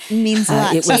 But it means a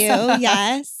lot to you,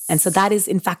 yes. And so that is,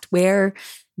 in fact, where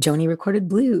Joni recorded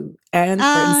Blue and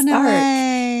Burton Stark.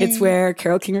 It's where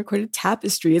Carole King recorded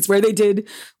Tapestry. It's where they did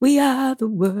We Are the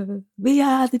World, We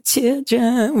Are the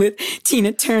Children with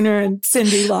Tina Turner and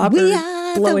Cyndi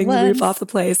Lauper blowing the roof off the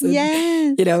place.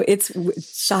 And, it's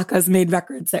Shaka's made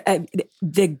records.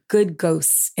 The good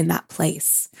ghosts in that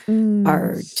place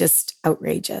are just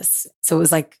outrageous. So it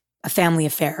was like a family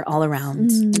affair all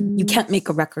around. You can't make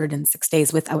a record in 6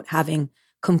 days without having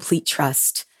complete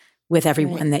trust with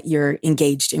everyone that you're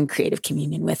engaged in creative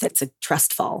communion with. It's a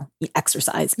trustful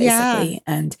exercise, basically.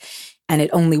 And it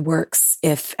only works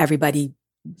if everybody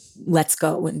lets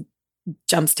go and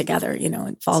jumps together,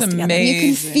 and falls together. You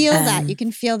can feel that. You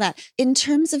can feel that. In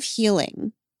terms of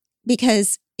healing,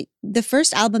 because the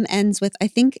first album ends with, I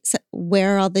think,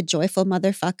 Where Are All the Joyful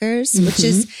Motherfuckers,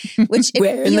 which it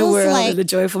Where feels in the world like are the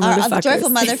joyful motherfuckers? The joyful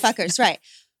motherfuckers, right.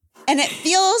 And it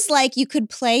feels like you could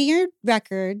play your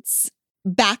records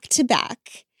back to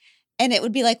back and it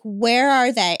would be like, where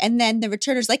are they? And then the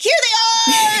returner's like, here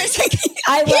they are! It's like,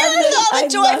 here's all the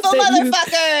joyful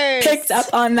motherfuckers! Picked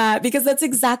up on that because that's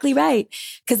exactly right.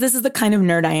 Because this is the kind of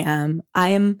nerd I am. I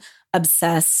am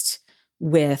obsessed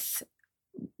with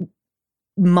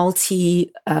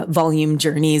multi-volume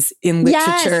journeys in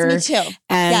literature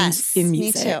and in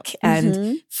music.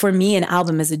 And for me, an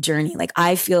album is a journey. Like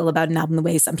I feel about an album the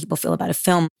way some people feel about a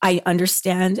film. I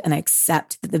understand and I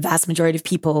accept that the vast majority of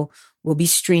people will be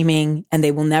streaming and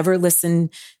they will never listen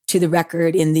to the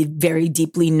record in the very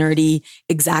deeply nerdy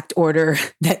exact order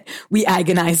that we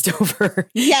agonized over.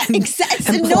 Yeah, exactly. It's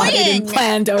and plotted and annoying.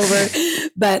 planned over.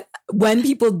 But when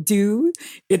people do,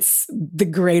 it's the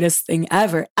greatest thing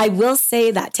ever. I will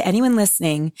say that to anyone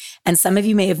listening, and some of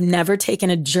you may have never taken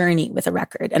a journey with a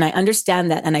record, and I understand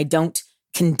that, and I don't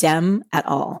condemn at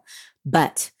all.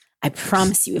 But I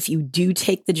promise you, if you do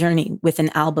take the journey with an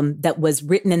album that was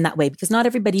written in that way, because not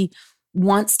everybody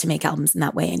wants to make albums in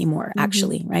that way anymore,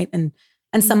 actually, right? And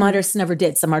some artists never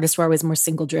did. Some artists were always more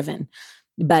single driven.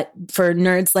 But for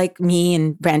nerds like me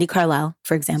and Brandi Carlile,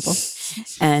 for example,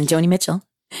 and Joni Mitchell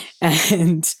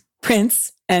and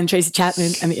Prince and Tracy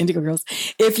Chapman and the Indigo Girls,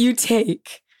 if you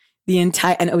take the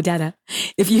entire, and Odetta,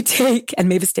 and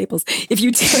Mavis Staples, if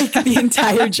you take the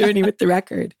entire journey with the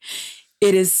record,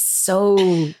 it is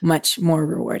so much more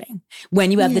rewarding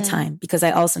when you have the time, because I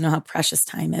also know how precious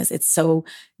time is. It's so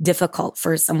difficult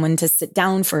for someone to sit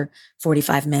down for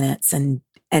 45 minutes and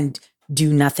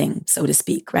do nothing, so to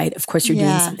speak, right? Of course, you're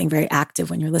doing something very active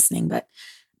when you're listening, but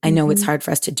I know it's hard for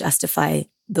us to justify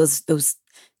those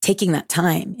taking that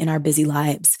time in our busy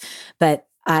lives. But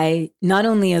I, not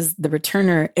only is The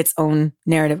Returner its own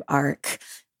narrative arc,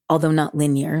 although not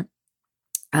linear,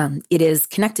 it is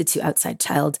connected to Outside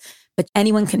Child. But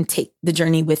anyone can take the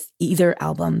journey with either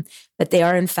album. But they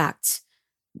are, in fact,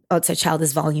 Outside Child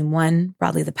is volume 1,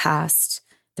 Broadly the Past.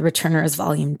 The Returner is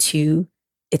volume 2.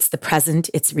 It's the present.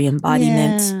 It's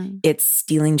re-embodiment. Yeah. It's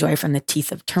stealing joy from the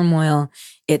teeth of turmoil.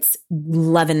 It's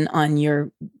loving on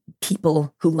your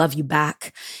people who love you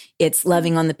back. It's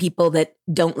loving on the people that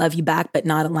don't love you back, but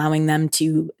not allowing them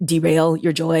to derail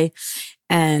your joy.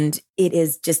 And it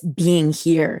is just being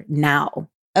here now.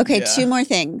 Okay, 2 more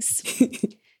things.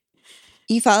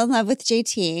 You fall in love with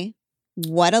JT.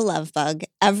 What a love bug.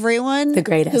 Everyone the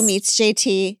greatest who meets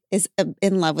JT is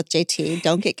in love with JT.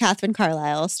 Don't get Catherine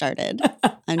Carlile started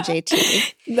on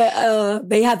JT.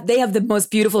 They have the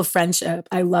most beautiful friendship.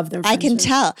 I love their friendship. I can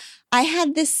tell. I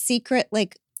had this secret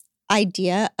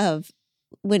idea of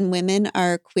when women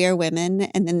are queer women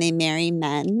and then they marry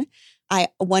men, I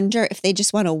wonder if they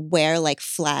just want to wear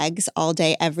flags all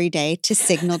day, every day to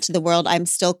signal to the world I'm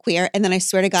still queer. And then I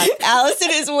swear to God, Allison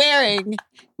is wearing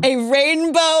a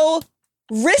rainbow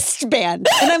wristband.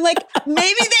 And I'm like,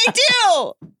 maybe they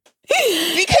do.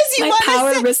 Because you want my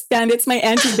power wristband. It's my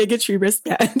anti-bigotry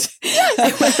wristband.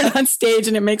 I wear it on stage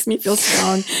and it makes me feel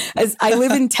strong. As I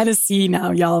live in Tennessee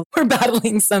now, y'all. We're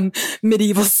battling some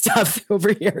medieval stuff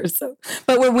over here.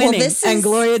 But we're winning. And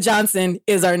Gloria Johnson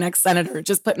is our next senator.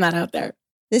 Just putting that out there.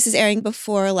 This is airing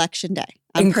before Election Day.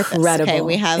 Incredible. Purpose. Okay,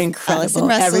 we have Allison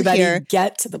Russell Everybody here.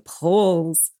 Get to the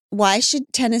polls. Why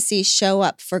should Tennessee show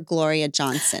up for Gloria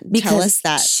Johnson? Because tell us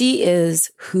that. She is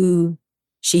who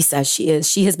she says she is.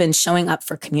 She has been showing up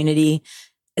for community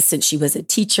since she was a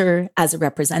teacher, as a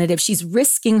representative. She's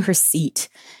risking her seat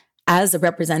as a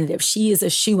representative. She is a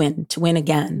shoo-in to win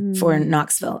again for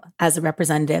Knoxville as a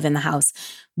representative in the House.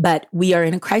 But we are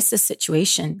in a crisis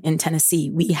situation in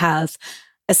Tennessee. We have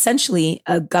essentially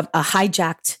a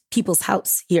hijacked people's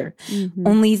house here. Mm-hmm.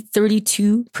 Only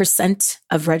 32%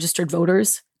 of registered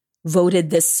voters voted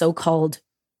this so-called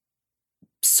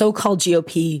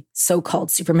GOP, so-called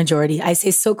supermajority. I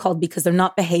say so-called because they're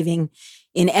not behaving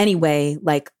in any way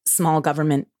like small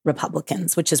government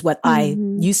Republicans, which is what I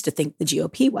used to think the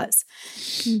GOP was.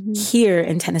 Mm-hmm. Here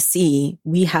in Tennessee,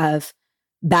 we have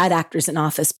bad actors in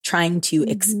office trying to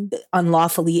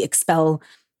unlawfully expel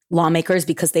lawmakers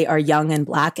because they are young and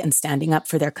Black and standing up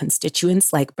for their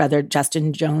constituents, like Brother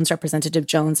Justin Jones, Representative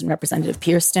Jones, and Representative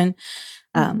Pierston.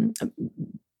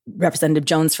 Representative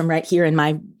Jones from right here in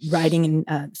my riding in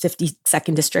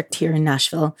 52nd District here in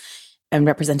Nashville, and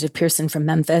Representative Pierson from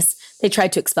Memphis. They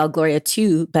tried to expel Gloria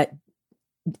too, but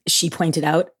she pointed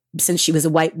out, since she was a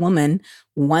white woman,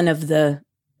 one of the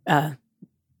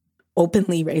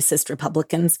openly racist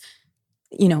Republicans,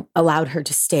 allowed her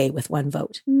to stay with one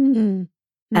vote. Mm-hmm.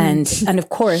 And of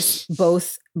course,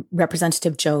 both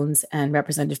Representative Jones and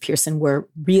Representative Pierson were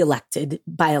reelected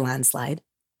by a landslide.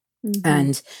 Mm-hmm.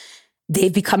 And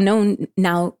they've become known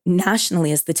now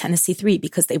nationally as the Tennessee Three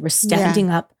because they were standing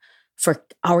up for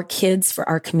our kids, for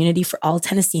our community, for all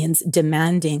Tennesseans,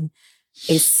 demanding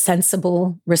a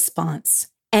sensible response,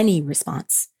 any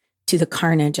response to the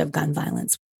carnage of gun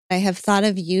violence. I have thought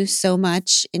of you so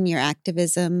much in your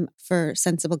activism for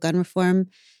sensible gun reform.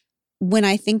 When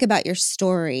I think about your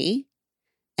story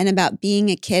and about being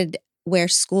a kid where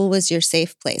school was your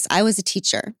safe place, I was a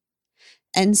teacher.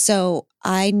 And so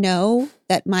I know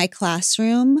that my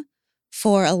classroom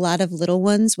for a lot of little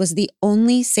ones was the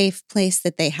only safe place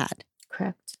that they had.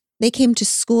 Correct. They came to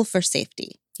school for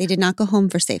safety. They did not go home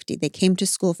for safety. They came to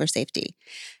school for safety.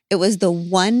 It was the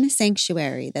one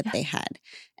sanctuary that they had.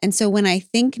 And so when I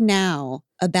think now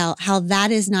about how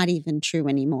that is not even true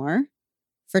anymore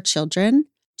for children,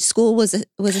 school was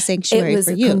a sanctuary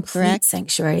for you, correct? It was a complete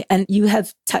sanctuary. And you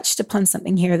have touched upon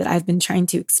something here that I've been trying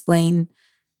to explain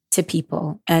to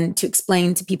people and to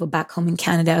explain to people back home in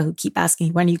Canada who keep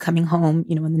asking, when are you coming home?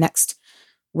 You know, when the next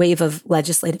wave of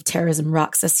legislative terrorism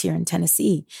rocks us here in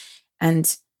Tennessee.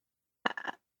 And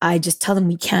I just tell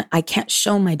them I can't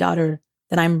show my daughter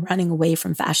that I'm running away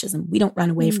from fascism. We don't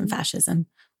run away from fascism.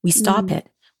 We stop it.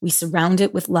 We surround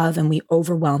it with love and we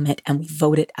overwhelm it and we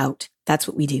vote it out. That's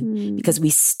what we do because we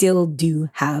still do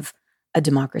have a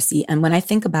democracy. And when I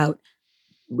think about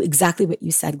exactly what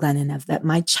you said, Glennon, of that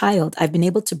my child, I've been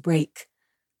able to break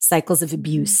cycles of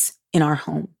abuse in our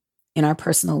home, in our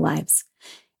personal lives.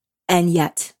 And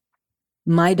yet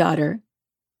my daughter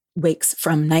wakes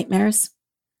from nightmares,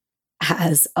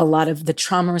 has a lot of the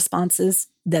trauma responses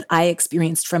that I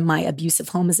experienced from my abusive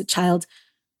home as a child.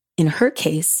 In her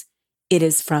case, it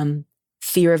is from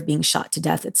fear of being shot to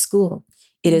death at school.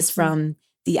 It is from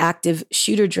the active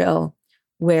shooter drill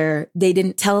where they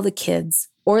didn't tell the kids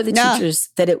or the teachers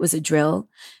that it was a drill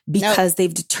because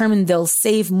they've determined they'll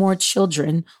save more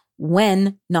children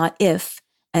when, not if,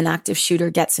 an active shooter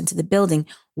gets into the building.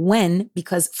 When,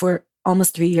 because for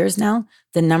almost 3 years now,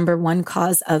 the number one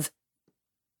cause of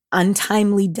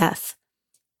untimely death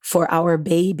for our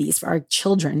babies, for our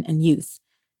children and youth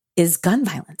is gun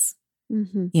violence,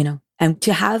 you know, and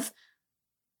to have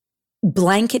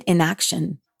blanket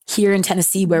inaction here in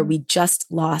Tennessee, where we just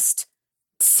lost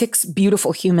 6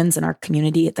 beautiful humans in our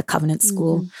community at the Covenant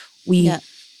School. We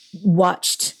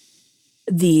watched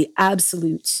the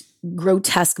absolute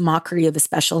grotesque mockery of a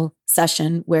special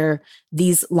session where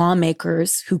these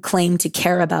lawmakers who claim to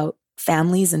care about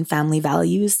families and family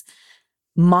values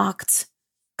mocked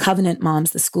Covenant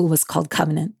moms. The school was called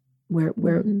Covenant,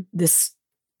 where this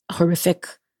horrific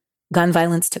gun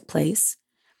violence took place,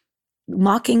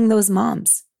 mocking those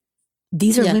moms.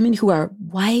 These are women who are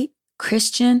white,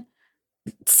 Christian,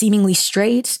 seemingly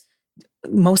straight.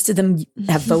 Most of them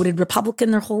have voted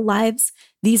Republican their whole lives.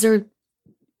 These are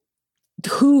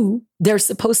who they're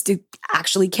supposed to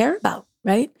actually care about,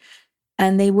 right?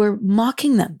 And they were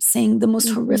mocking them, saying the most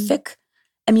horrific,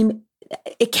 I mean,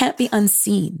 it can't be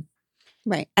unseen.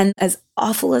 Right. And as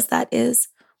awful as that is,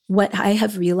 what I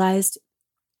have realized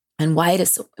and why it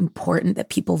is so important that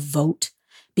people vote,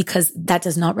 because that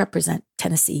does not represent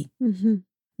Tennessee.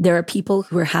 There are people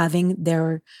who are having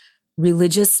their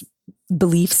religious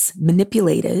beliefs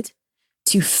manipulated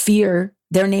to fear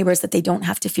their neighbors that they don't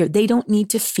have to fear. They don't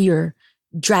need to fear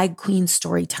drag queen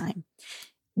story time.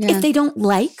 If they don't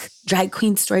like drag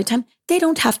queen story time, they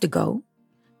don't have to go,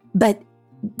 but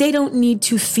they don't need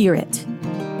to fear it.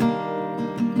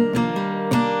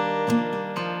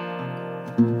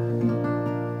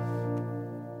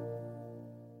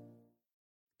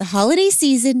 The holiday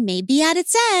season may be at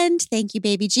its end, thank you,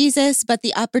 baby Jesus, but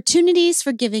the opportunities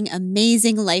for giving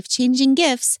amazing, life-changing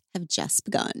gifts have just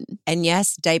begun. And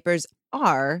yes, diapers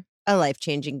are a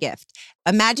life-changing gift.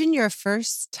 Imagine you're a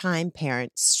first-time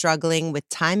parent struggling with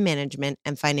time management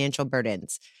and financial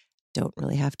burdens. Don't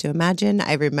really have to imagine.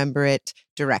 I remember it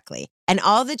directly. And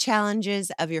all the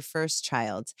challenges of your first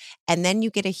child. And then you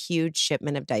get a huge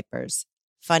shipment of diapers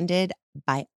funded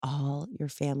by all your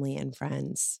family and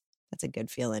friends. That's a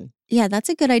good feeling. Yeah, that's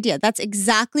a good idea. That's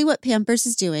exactly what Pampers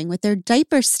is doing with their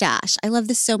diaper stash. I love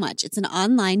this so much. It's an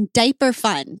online diaper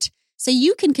fund. So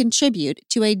you can contribute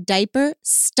to a diaper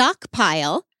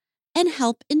stockpile and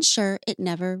help ensure it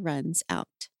never runs out.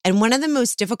 And one of the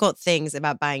most difficult things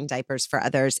about buying diapers for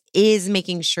others is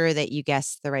making sure that you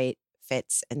guess the right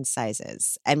fits and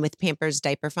sizes. And with Pampers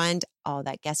Diaper Fund, all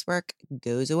that guesswork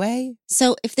goes away.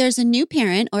 So if there's a new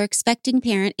parent or expecting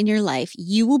parent in your life,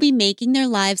 you will be making their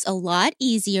lives a lot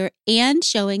easier and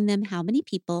showing them how many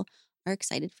people are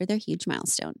excited for their huge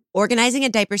milestone. Organizing a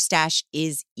diaper stash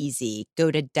is easy.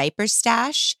 Go to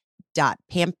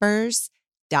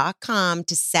diaperstash.pampers.com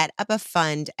to set up a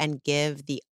fund and give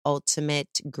the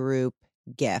ultimate group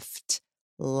gift.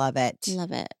 Love it.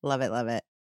 Love it. Love it. Love it.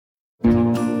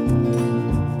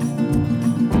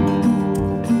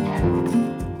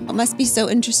 It must be so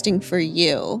interesting for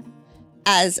you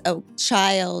as a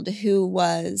child who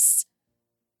was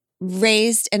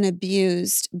raised and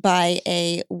abused by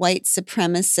a white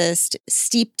supremacist,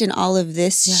 steeped in all of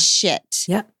this shit.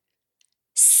 Yep.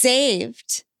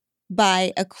 Saved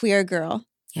by a queer girl.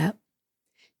 Yep.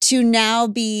 To now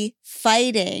be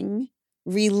fighting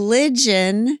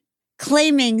religion,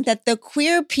 claiming that the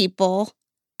queer people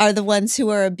are the ones who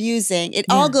are abusing. It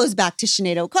all goes back to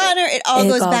Sinead O'Connor. It all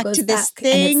goes back to this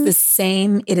thing. And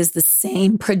it is the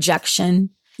same projection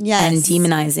and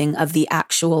demonizing of the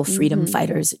actual freedom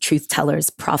fighters, truth tellers,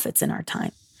 prophets in our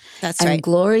time. That's right. And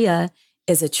Gloria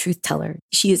is a truth teller.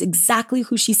 She is exactly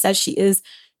who she says she is.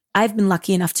 I've been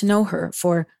lucky enough to know her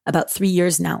for about 3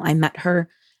 years now. I met her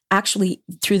actually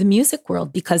through the music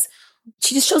world because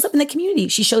she just shows up in the community.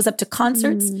 She shows up to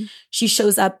concerts. She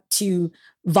shows up to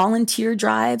volunteer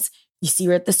drives. You see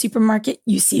her at the supermarket.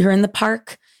 You see her in the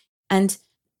park. And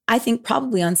I think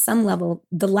probably on some level,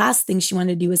 the last thing she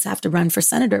wanted to do is have to run for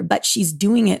senator, but she's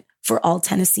doing it for all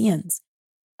Tennesseans.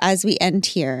 As we end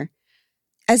here,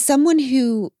 as someone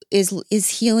who is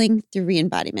healing through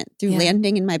re-embodiment, through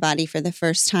landing in my body for the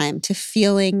first time, to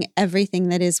feeling everything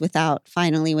that is without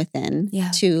finally within,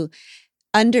 to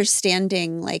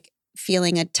understanding like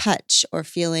feeling a touch or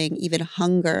feeling even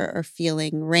hunger or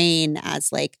feeling rain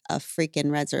as like a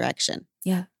freaking resurrection.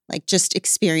 Yeah. Like just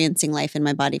experiencing life in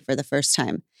my body for the first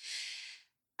time.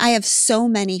 I have so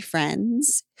many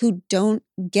friends who don't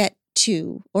get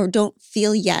to or don't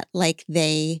feel yet like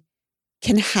they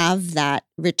can have that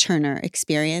returner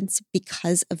experience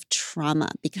because of trauma,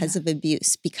 because of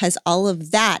abuse, because all of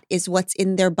that is what's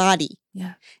in their body.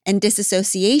 Yeah. And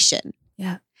disassociation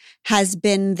has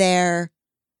been their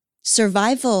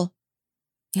survival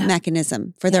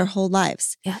mechanism for their whole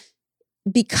lives. Yeah.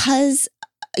 Because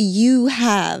you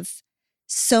have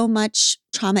so much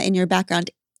trauma in your background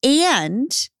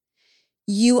and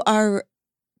you are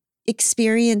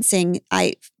experiencing,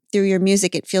 through your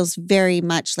music, it feels very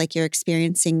much like you're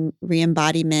experiencing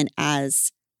re-embodiment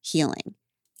as healing.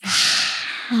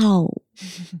 How?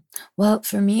 Well,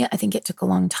 for me, I think it took a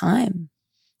long time.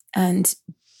 And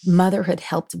motherhood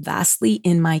helped vastly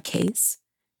in my case.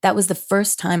 That was the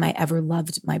first time I ever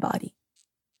loved my body,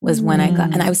 was when I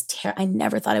got, and I was, I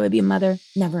never thought I would be a mother.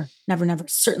 Never.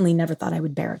 Certainly never thought I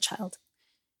would bear a child.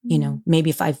 You know, maybe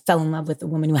if I fell in love with a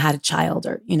woman who had a child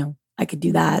or, you know, I could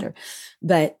do that.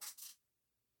 But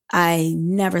I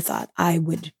never thought I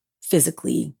would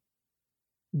physically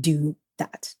do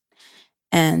that.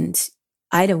 And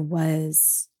Ida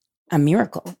was a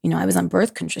miracle. You know, I was on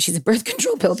birth control. She's a birth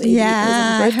control pill baby.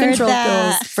 Yeah, I was on birth control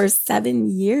pills for 7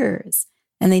 years.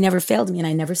 And they never failed me. And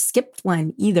I never skipped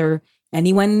one either.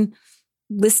 Anyone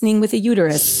listening with a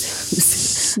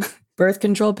uterus, birth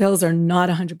control pills are not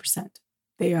 100%.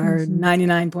 They are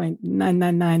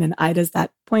 99.999. And Ida's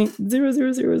that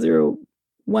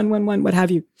 0.0000111, what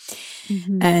have you.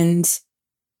 And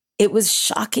it was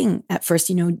shocking at first.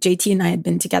 You know, JT and I had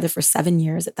been together for 7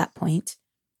 years at that point.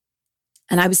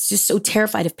 And I was just so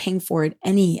terrified of paying forward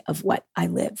any of what I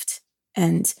lived.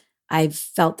 And I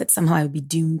felt that somehow I would be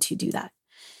doomed to do that.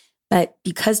 But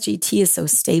because JT is so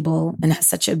stable and has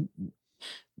such a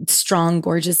strong,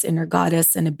 gorgeous inner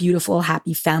goddess and a beautiful,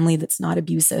 happy family that's not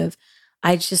abusive,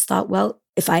 I just thought, well,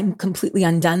 if I'm completely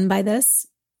undone by this,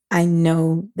 I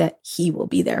know that he will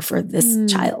be there for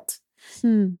this child.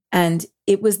 And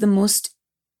it was the most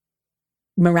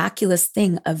miraculous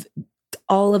thing of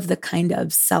all of the kind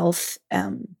of self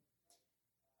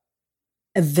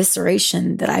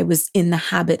evisceration that I was in the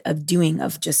habit of doing,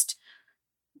 of just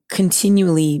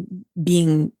continually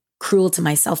being cruel to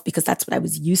myself because that's what I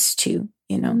was used to,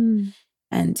 you know.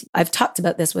 And I've talked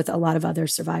about this with a lot of other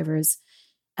survivors.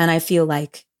 And I feel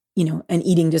like, you know, an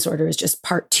eating disorder is just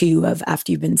part 2 of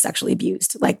after you've been sexually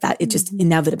abused, like that. It just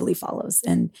inevitably follows.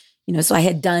 And, you know, so I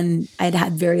had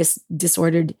had various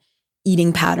disordered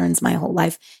eating patterns my whole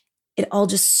life. It all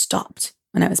just stopped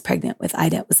when I was pregnant with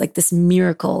Ida. It was like this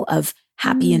miracle of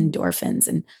happy endorphins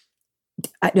and,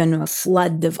 I don't know, a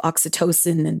flood of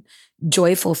oxytocin and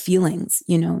joyful feelings,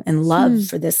 you know, and love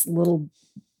for this little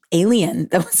alien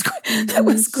that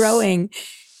was growing,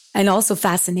 and also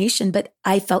fascination. But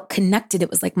I felt connected. It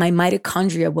was like my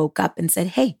mitochondria woke up and said,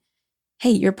 hey,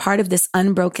 you're part of this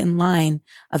unbroken line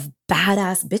of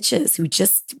badass bitches who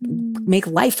just make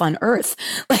life on earth.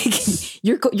 Like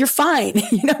you're fine.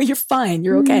 You know, you're fine.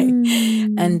 You're okay.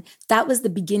 And that was the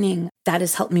beginning. That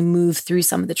has helped me move through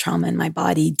some of the trauma in my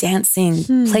body, dancing,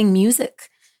 playing music,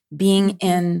 being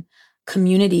in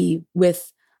community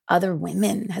with other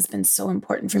women has been so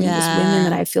important for me. Just women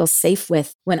that I feel safe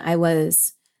with. When I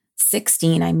was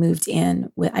 16, I moved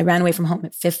in. I ran away from home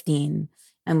at 15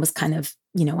 and was kind of,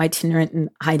 you know, itinerant and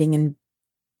hiding in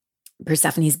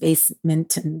Persephone's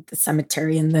basement and the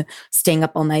cemetery and staying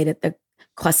up all night at the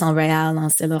Croissant Royal en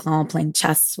Saint Laurent playing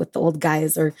chess with the old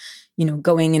guys, or, you know,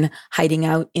 going and hiding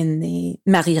out in the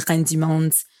Marie Reine du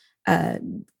Monde's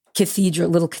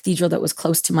little cathedral that was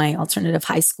close to my alternative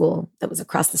high school that was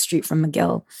across the street from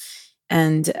McGill,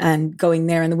 and going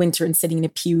there in the winter and sitting in a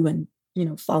pew and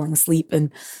falling asleep.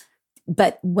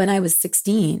 But when I was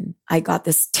 16, I got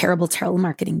this terrible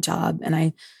telemarketing job, and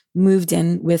I moved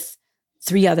in with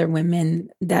 3 other women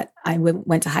that I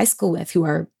went to high school with, who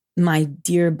are my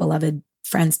dear beloved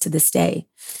friends to this day.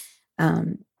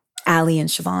 Allie and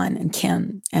Siobhan and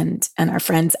Kim and our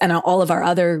friends and all of our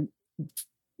other,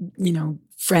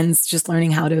 friends just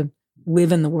learning how to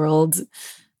live in the world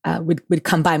would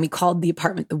come by. And we called the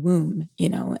apartment the womb,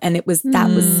 and that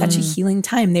was such a healing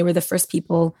time. They were the first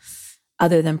people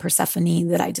other than Persephone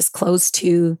that I just closed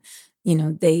to.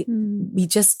 We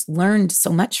just learned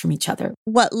so much from each other.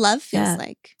 What love feels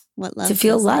like. What love to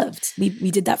feel feels loved. Like. We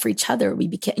did that for each other. We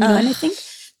became, and I think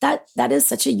that is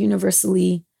such a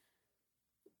universally,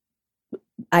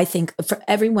 I think for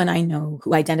everyone I know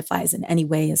who identifies in any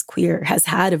way as queer has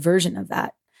had a version of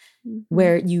that,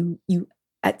 where you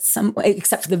at some way,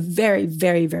 except for the very,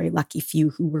 very, very lucky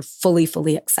few who were fully,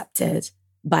 fully accepted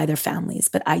by their families.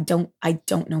 But I don't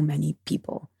know many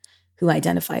people who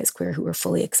identify as queer who are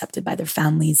fully accepted by their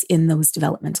families in those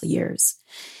developmental years.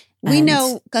 We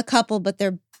know a couple, but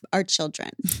they're our children.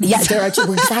 Yeah, they're our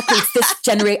children. Exactly. It's this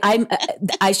generation.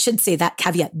 I should say that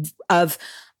caveat of,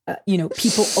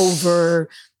 people over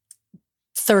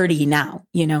 30 now,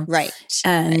 Right.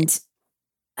 And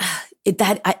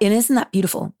isn't that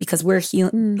beautiful? Because we're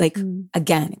healing,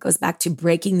 again, it goes back to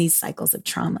breaking these cycles of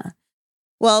trauma.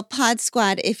 Well, Pod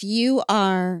Squad, if you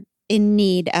are in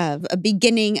need of a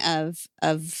beginning of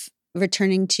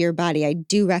returning to your body, I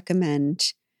do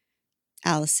recommend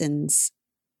Allison's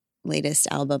latest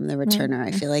album, The Returner.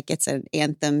 I feel like it's an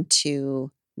anthem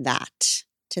to that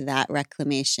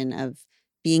reclamation of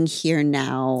being here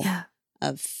now,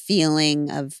 of feeling,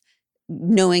 of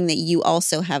knowing that you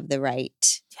also have the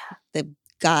right, the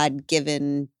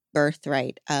God-given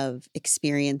birthright of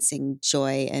experiencing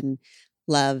joy and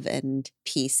love and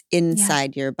peace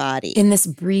inside your body. In this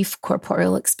brief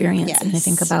corporeal experience. Yes. And I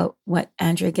think about what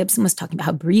Andrea Gibson was talking about,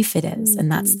 how brief it is.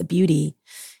 And that's the beauty.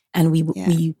 And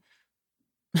we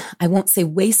I won't say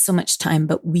waste so much time,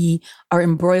 but we are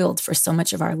embroiled for so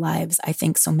much of our lives, I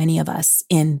think so many of us,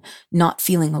 in not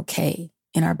feeling okay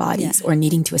in our bodies or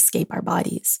needing to escape our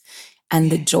bodies.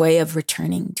 And the joy of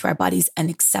returning to our bodies and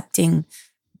accepting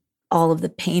all of the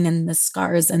pain and the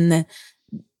scars and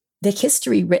the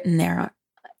history written there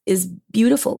is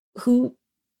beautiful. Who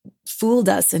fooled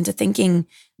us into thinking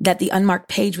that the unmarked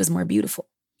page was more beautiful,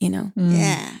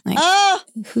 Yeah.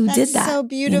 Who did that? So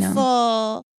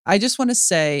beautiful. I just want to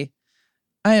say,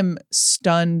 I am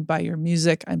stunned by your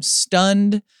music. I'm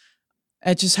stunned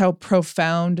at just how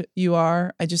profound you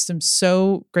are. I just am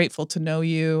so grateful to know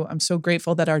you. I'm so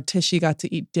grateful that our Tishy got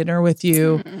to eat dinner with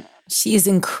you. She's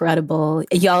incredible.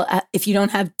 Y'all, if you don't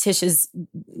have Tish's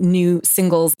new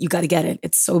singles, you got to get it.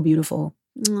 It's so beautiful.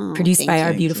 Produced by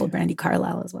our beautiful Brandy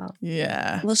Carlisle as well.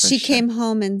 Yeah. Well, she came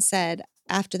home and said,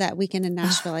 after that weekend in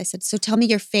Nashville, I said, so tell me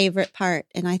your favorite part.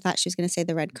 And I thought she was going to say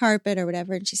the red carpet or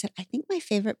whatever. And she said, I think my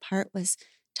favorite part was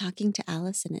talking to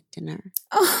Allison at dinner.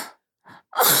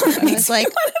 I was like,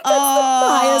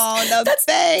 the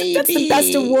baby. That's the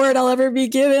best award I'll ever be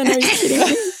given. Are you kidding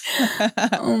me?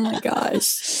 Oh my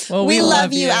gosh. Well, we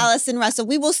love you, Allison Russell.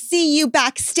 We will see you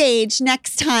backstage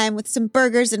next time with some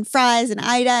burgers and fries and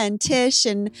Ida and Tish.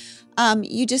 And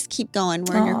you just keep going.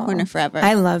 We're in your corner forever.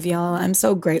 I love y'all. I'm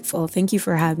so grateful. Thank you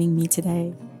for having me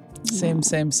today. Same.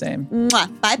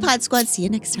 Mwah. Bye, Pod Squad. See you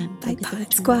next time. Bye,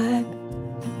 Pod Squad.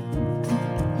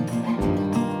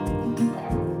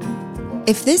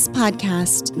 If this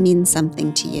podcast means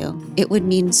something to you, it would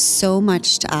mean so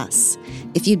much to us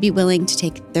if you'd be willing to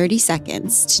take 30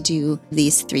 seconds to do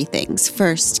these 3 things.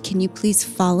 First, can you please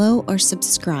follow or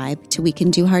subscribe to We Can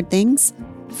Do Hard Things?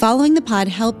 Following the pod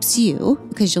helps you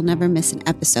because you'll never miss an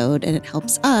episode, and it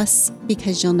helps us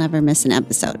because you'll never miss an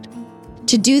episode.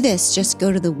 To do this, just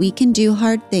go to the We Can Do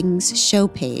Hard Things show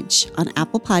page on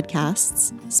Apple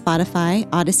Podcasts, Spotify,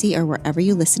 Odyssey, or wherever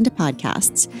you listen to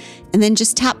podcasts, and then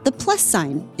just tap the plus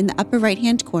sign in the upper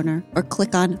right-hand corner or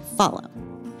click on follow.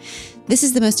 This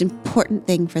is the most important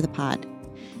thing for the pod.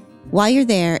 While you're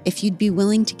there, if you'd be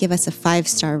willing to give us a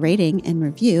 5-star rating and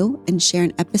review and share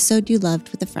an episode you loved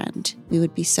with a friend, we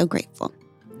would be so grateful.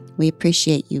 We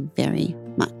appreciate you very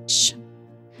much.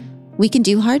 We Can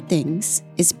Do Hard Things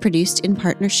is produced in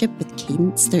partnership with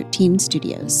Cadence 13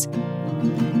 Studios.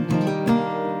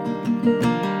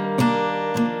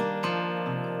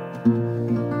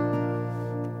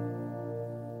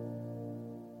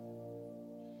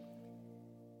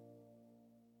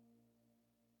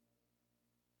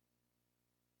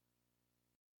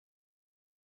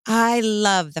 I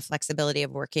love the flexibility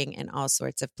of working in all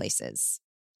sorts of places.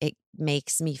 It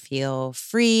makes me feel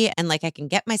free and like I can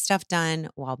get my stuff done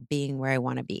while being where I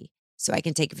want to be. so I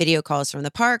can take video calls from the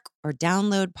park or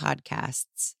download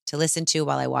podcasts to listen to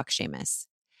while I walk Seamus.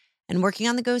 And working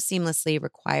on the go seamlessly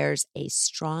requires a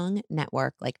strong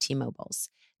network like T-Mobile's.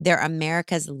 They're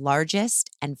America's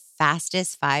largest and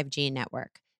fastest 5G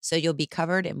network, so you'll be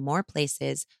covered in more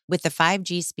places with the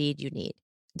 5G speed you need.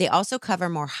 They also cover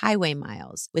more highway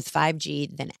miles with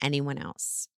 5G than anyone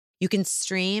else. You can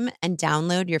stream and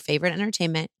download your favorite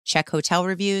entertainment, check hotel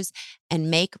reviews, and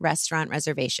make restaurant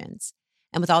reservations.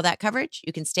 And with all that coverage,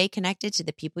 you can stay connected to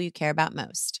the people you care about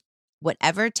most.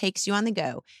 Whatever takes you on the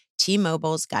go,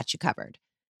 T-Mobile's got you covered.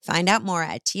 Find out more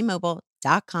at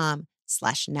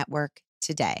T-Mobile.com/network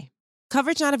today.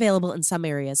 Coverage not available in some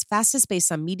areas. Fastest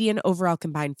based on median overall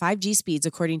combined 5G speeds,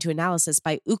 according to analysis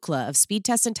by Ookla of Speed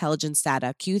Test Intelligence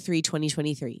data Q3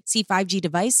 2023. See 5G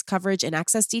device, coverage, and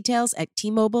access details at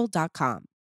T-Mobile.com.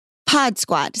 Pod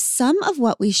Squad. Some of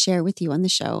what we share with you on the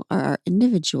show are our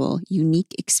individual,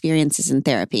 unique experiences in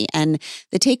therapy and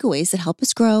the takeaways that help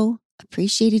us grow,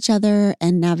 appreciate each other,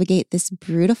 and navigate this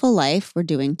beautiful life we're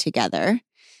doing together.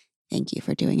 Thank you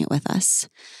for doing it with us.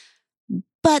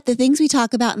 But the things we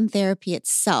talk about in therapy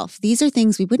itself, these are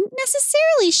things we wouldn't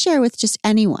necessarily share with just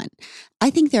anyone.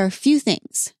 I think there are few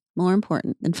things more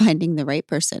important than finding the right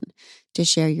person to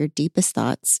share your deepest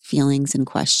thoughts, feelings, and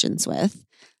questions with,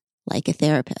 like a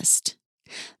therapist.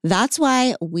 That's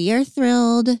why we are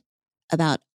thrilled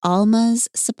about Alma's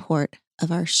support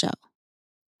of our show.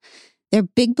 They're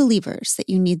big believers that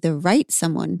you need the right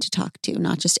someone to talk to,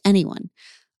 not just anyone.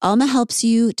 Alma helps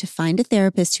you to find a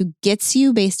therapist who gets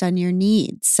you based on your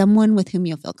needs, someone with whom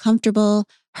you'll feel comfortable,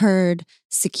 heard,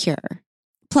 secure.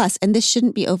 Plus, and this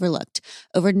shouldn't be overlooked,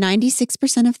 over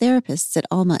 96% of therapists at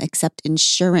Alma accept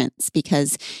insurance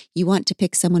because you want to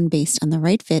pick someone based on the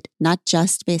right fit, not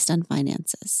just based on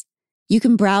finances. You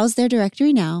can browse their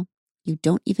directory now. You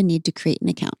don't even need to create an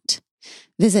account.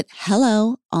 Visit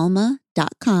helloalma.com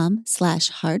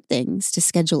 /hardthings to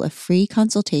schedule a free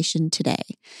consultation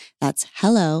today. That's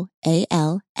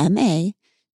helloalma.com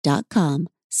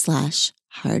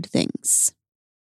 /hardthings.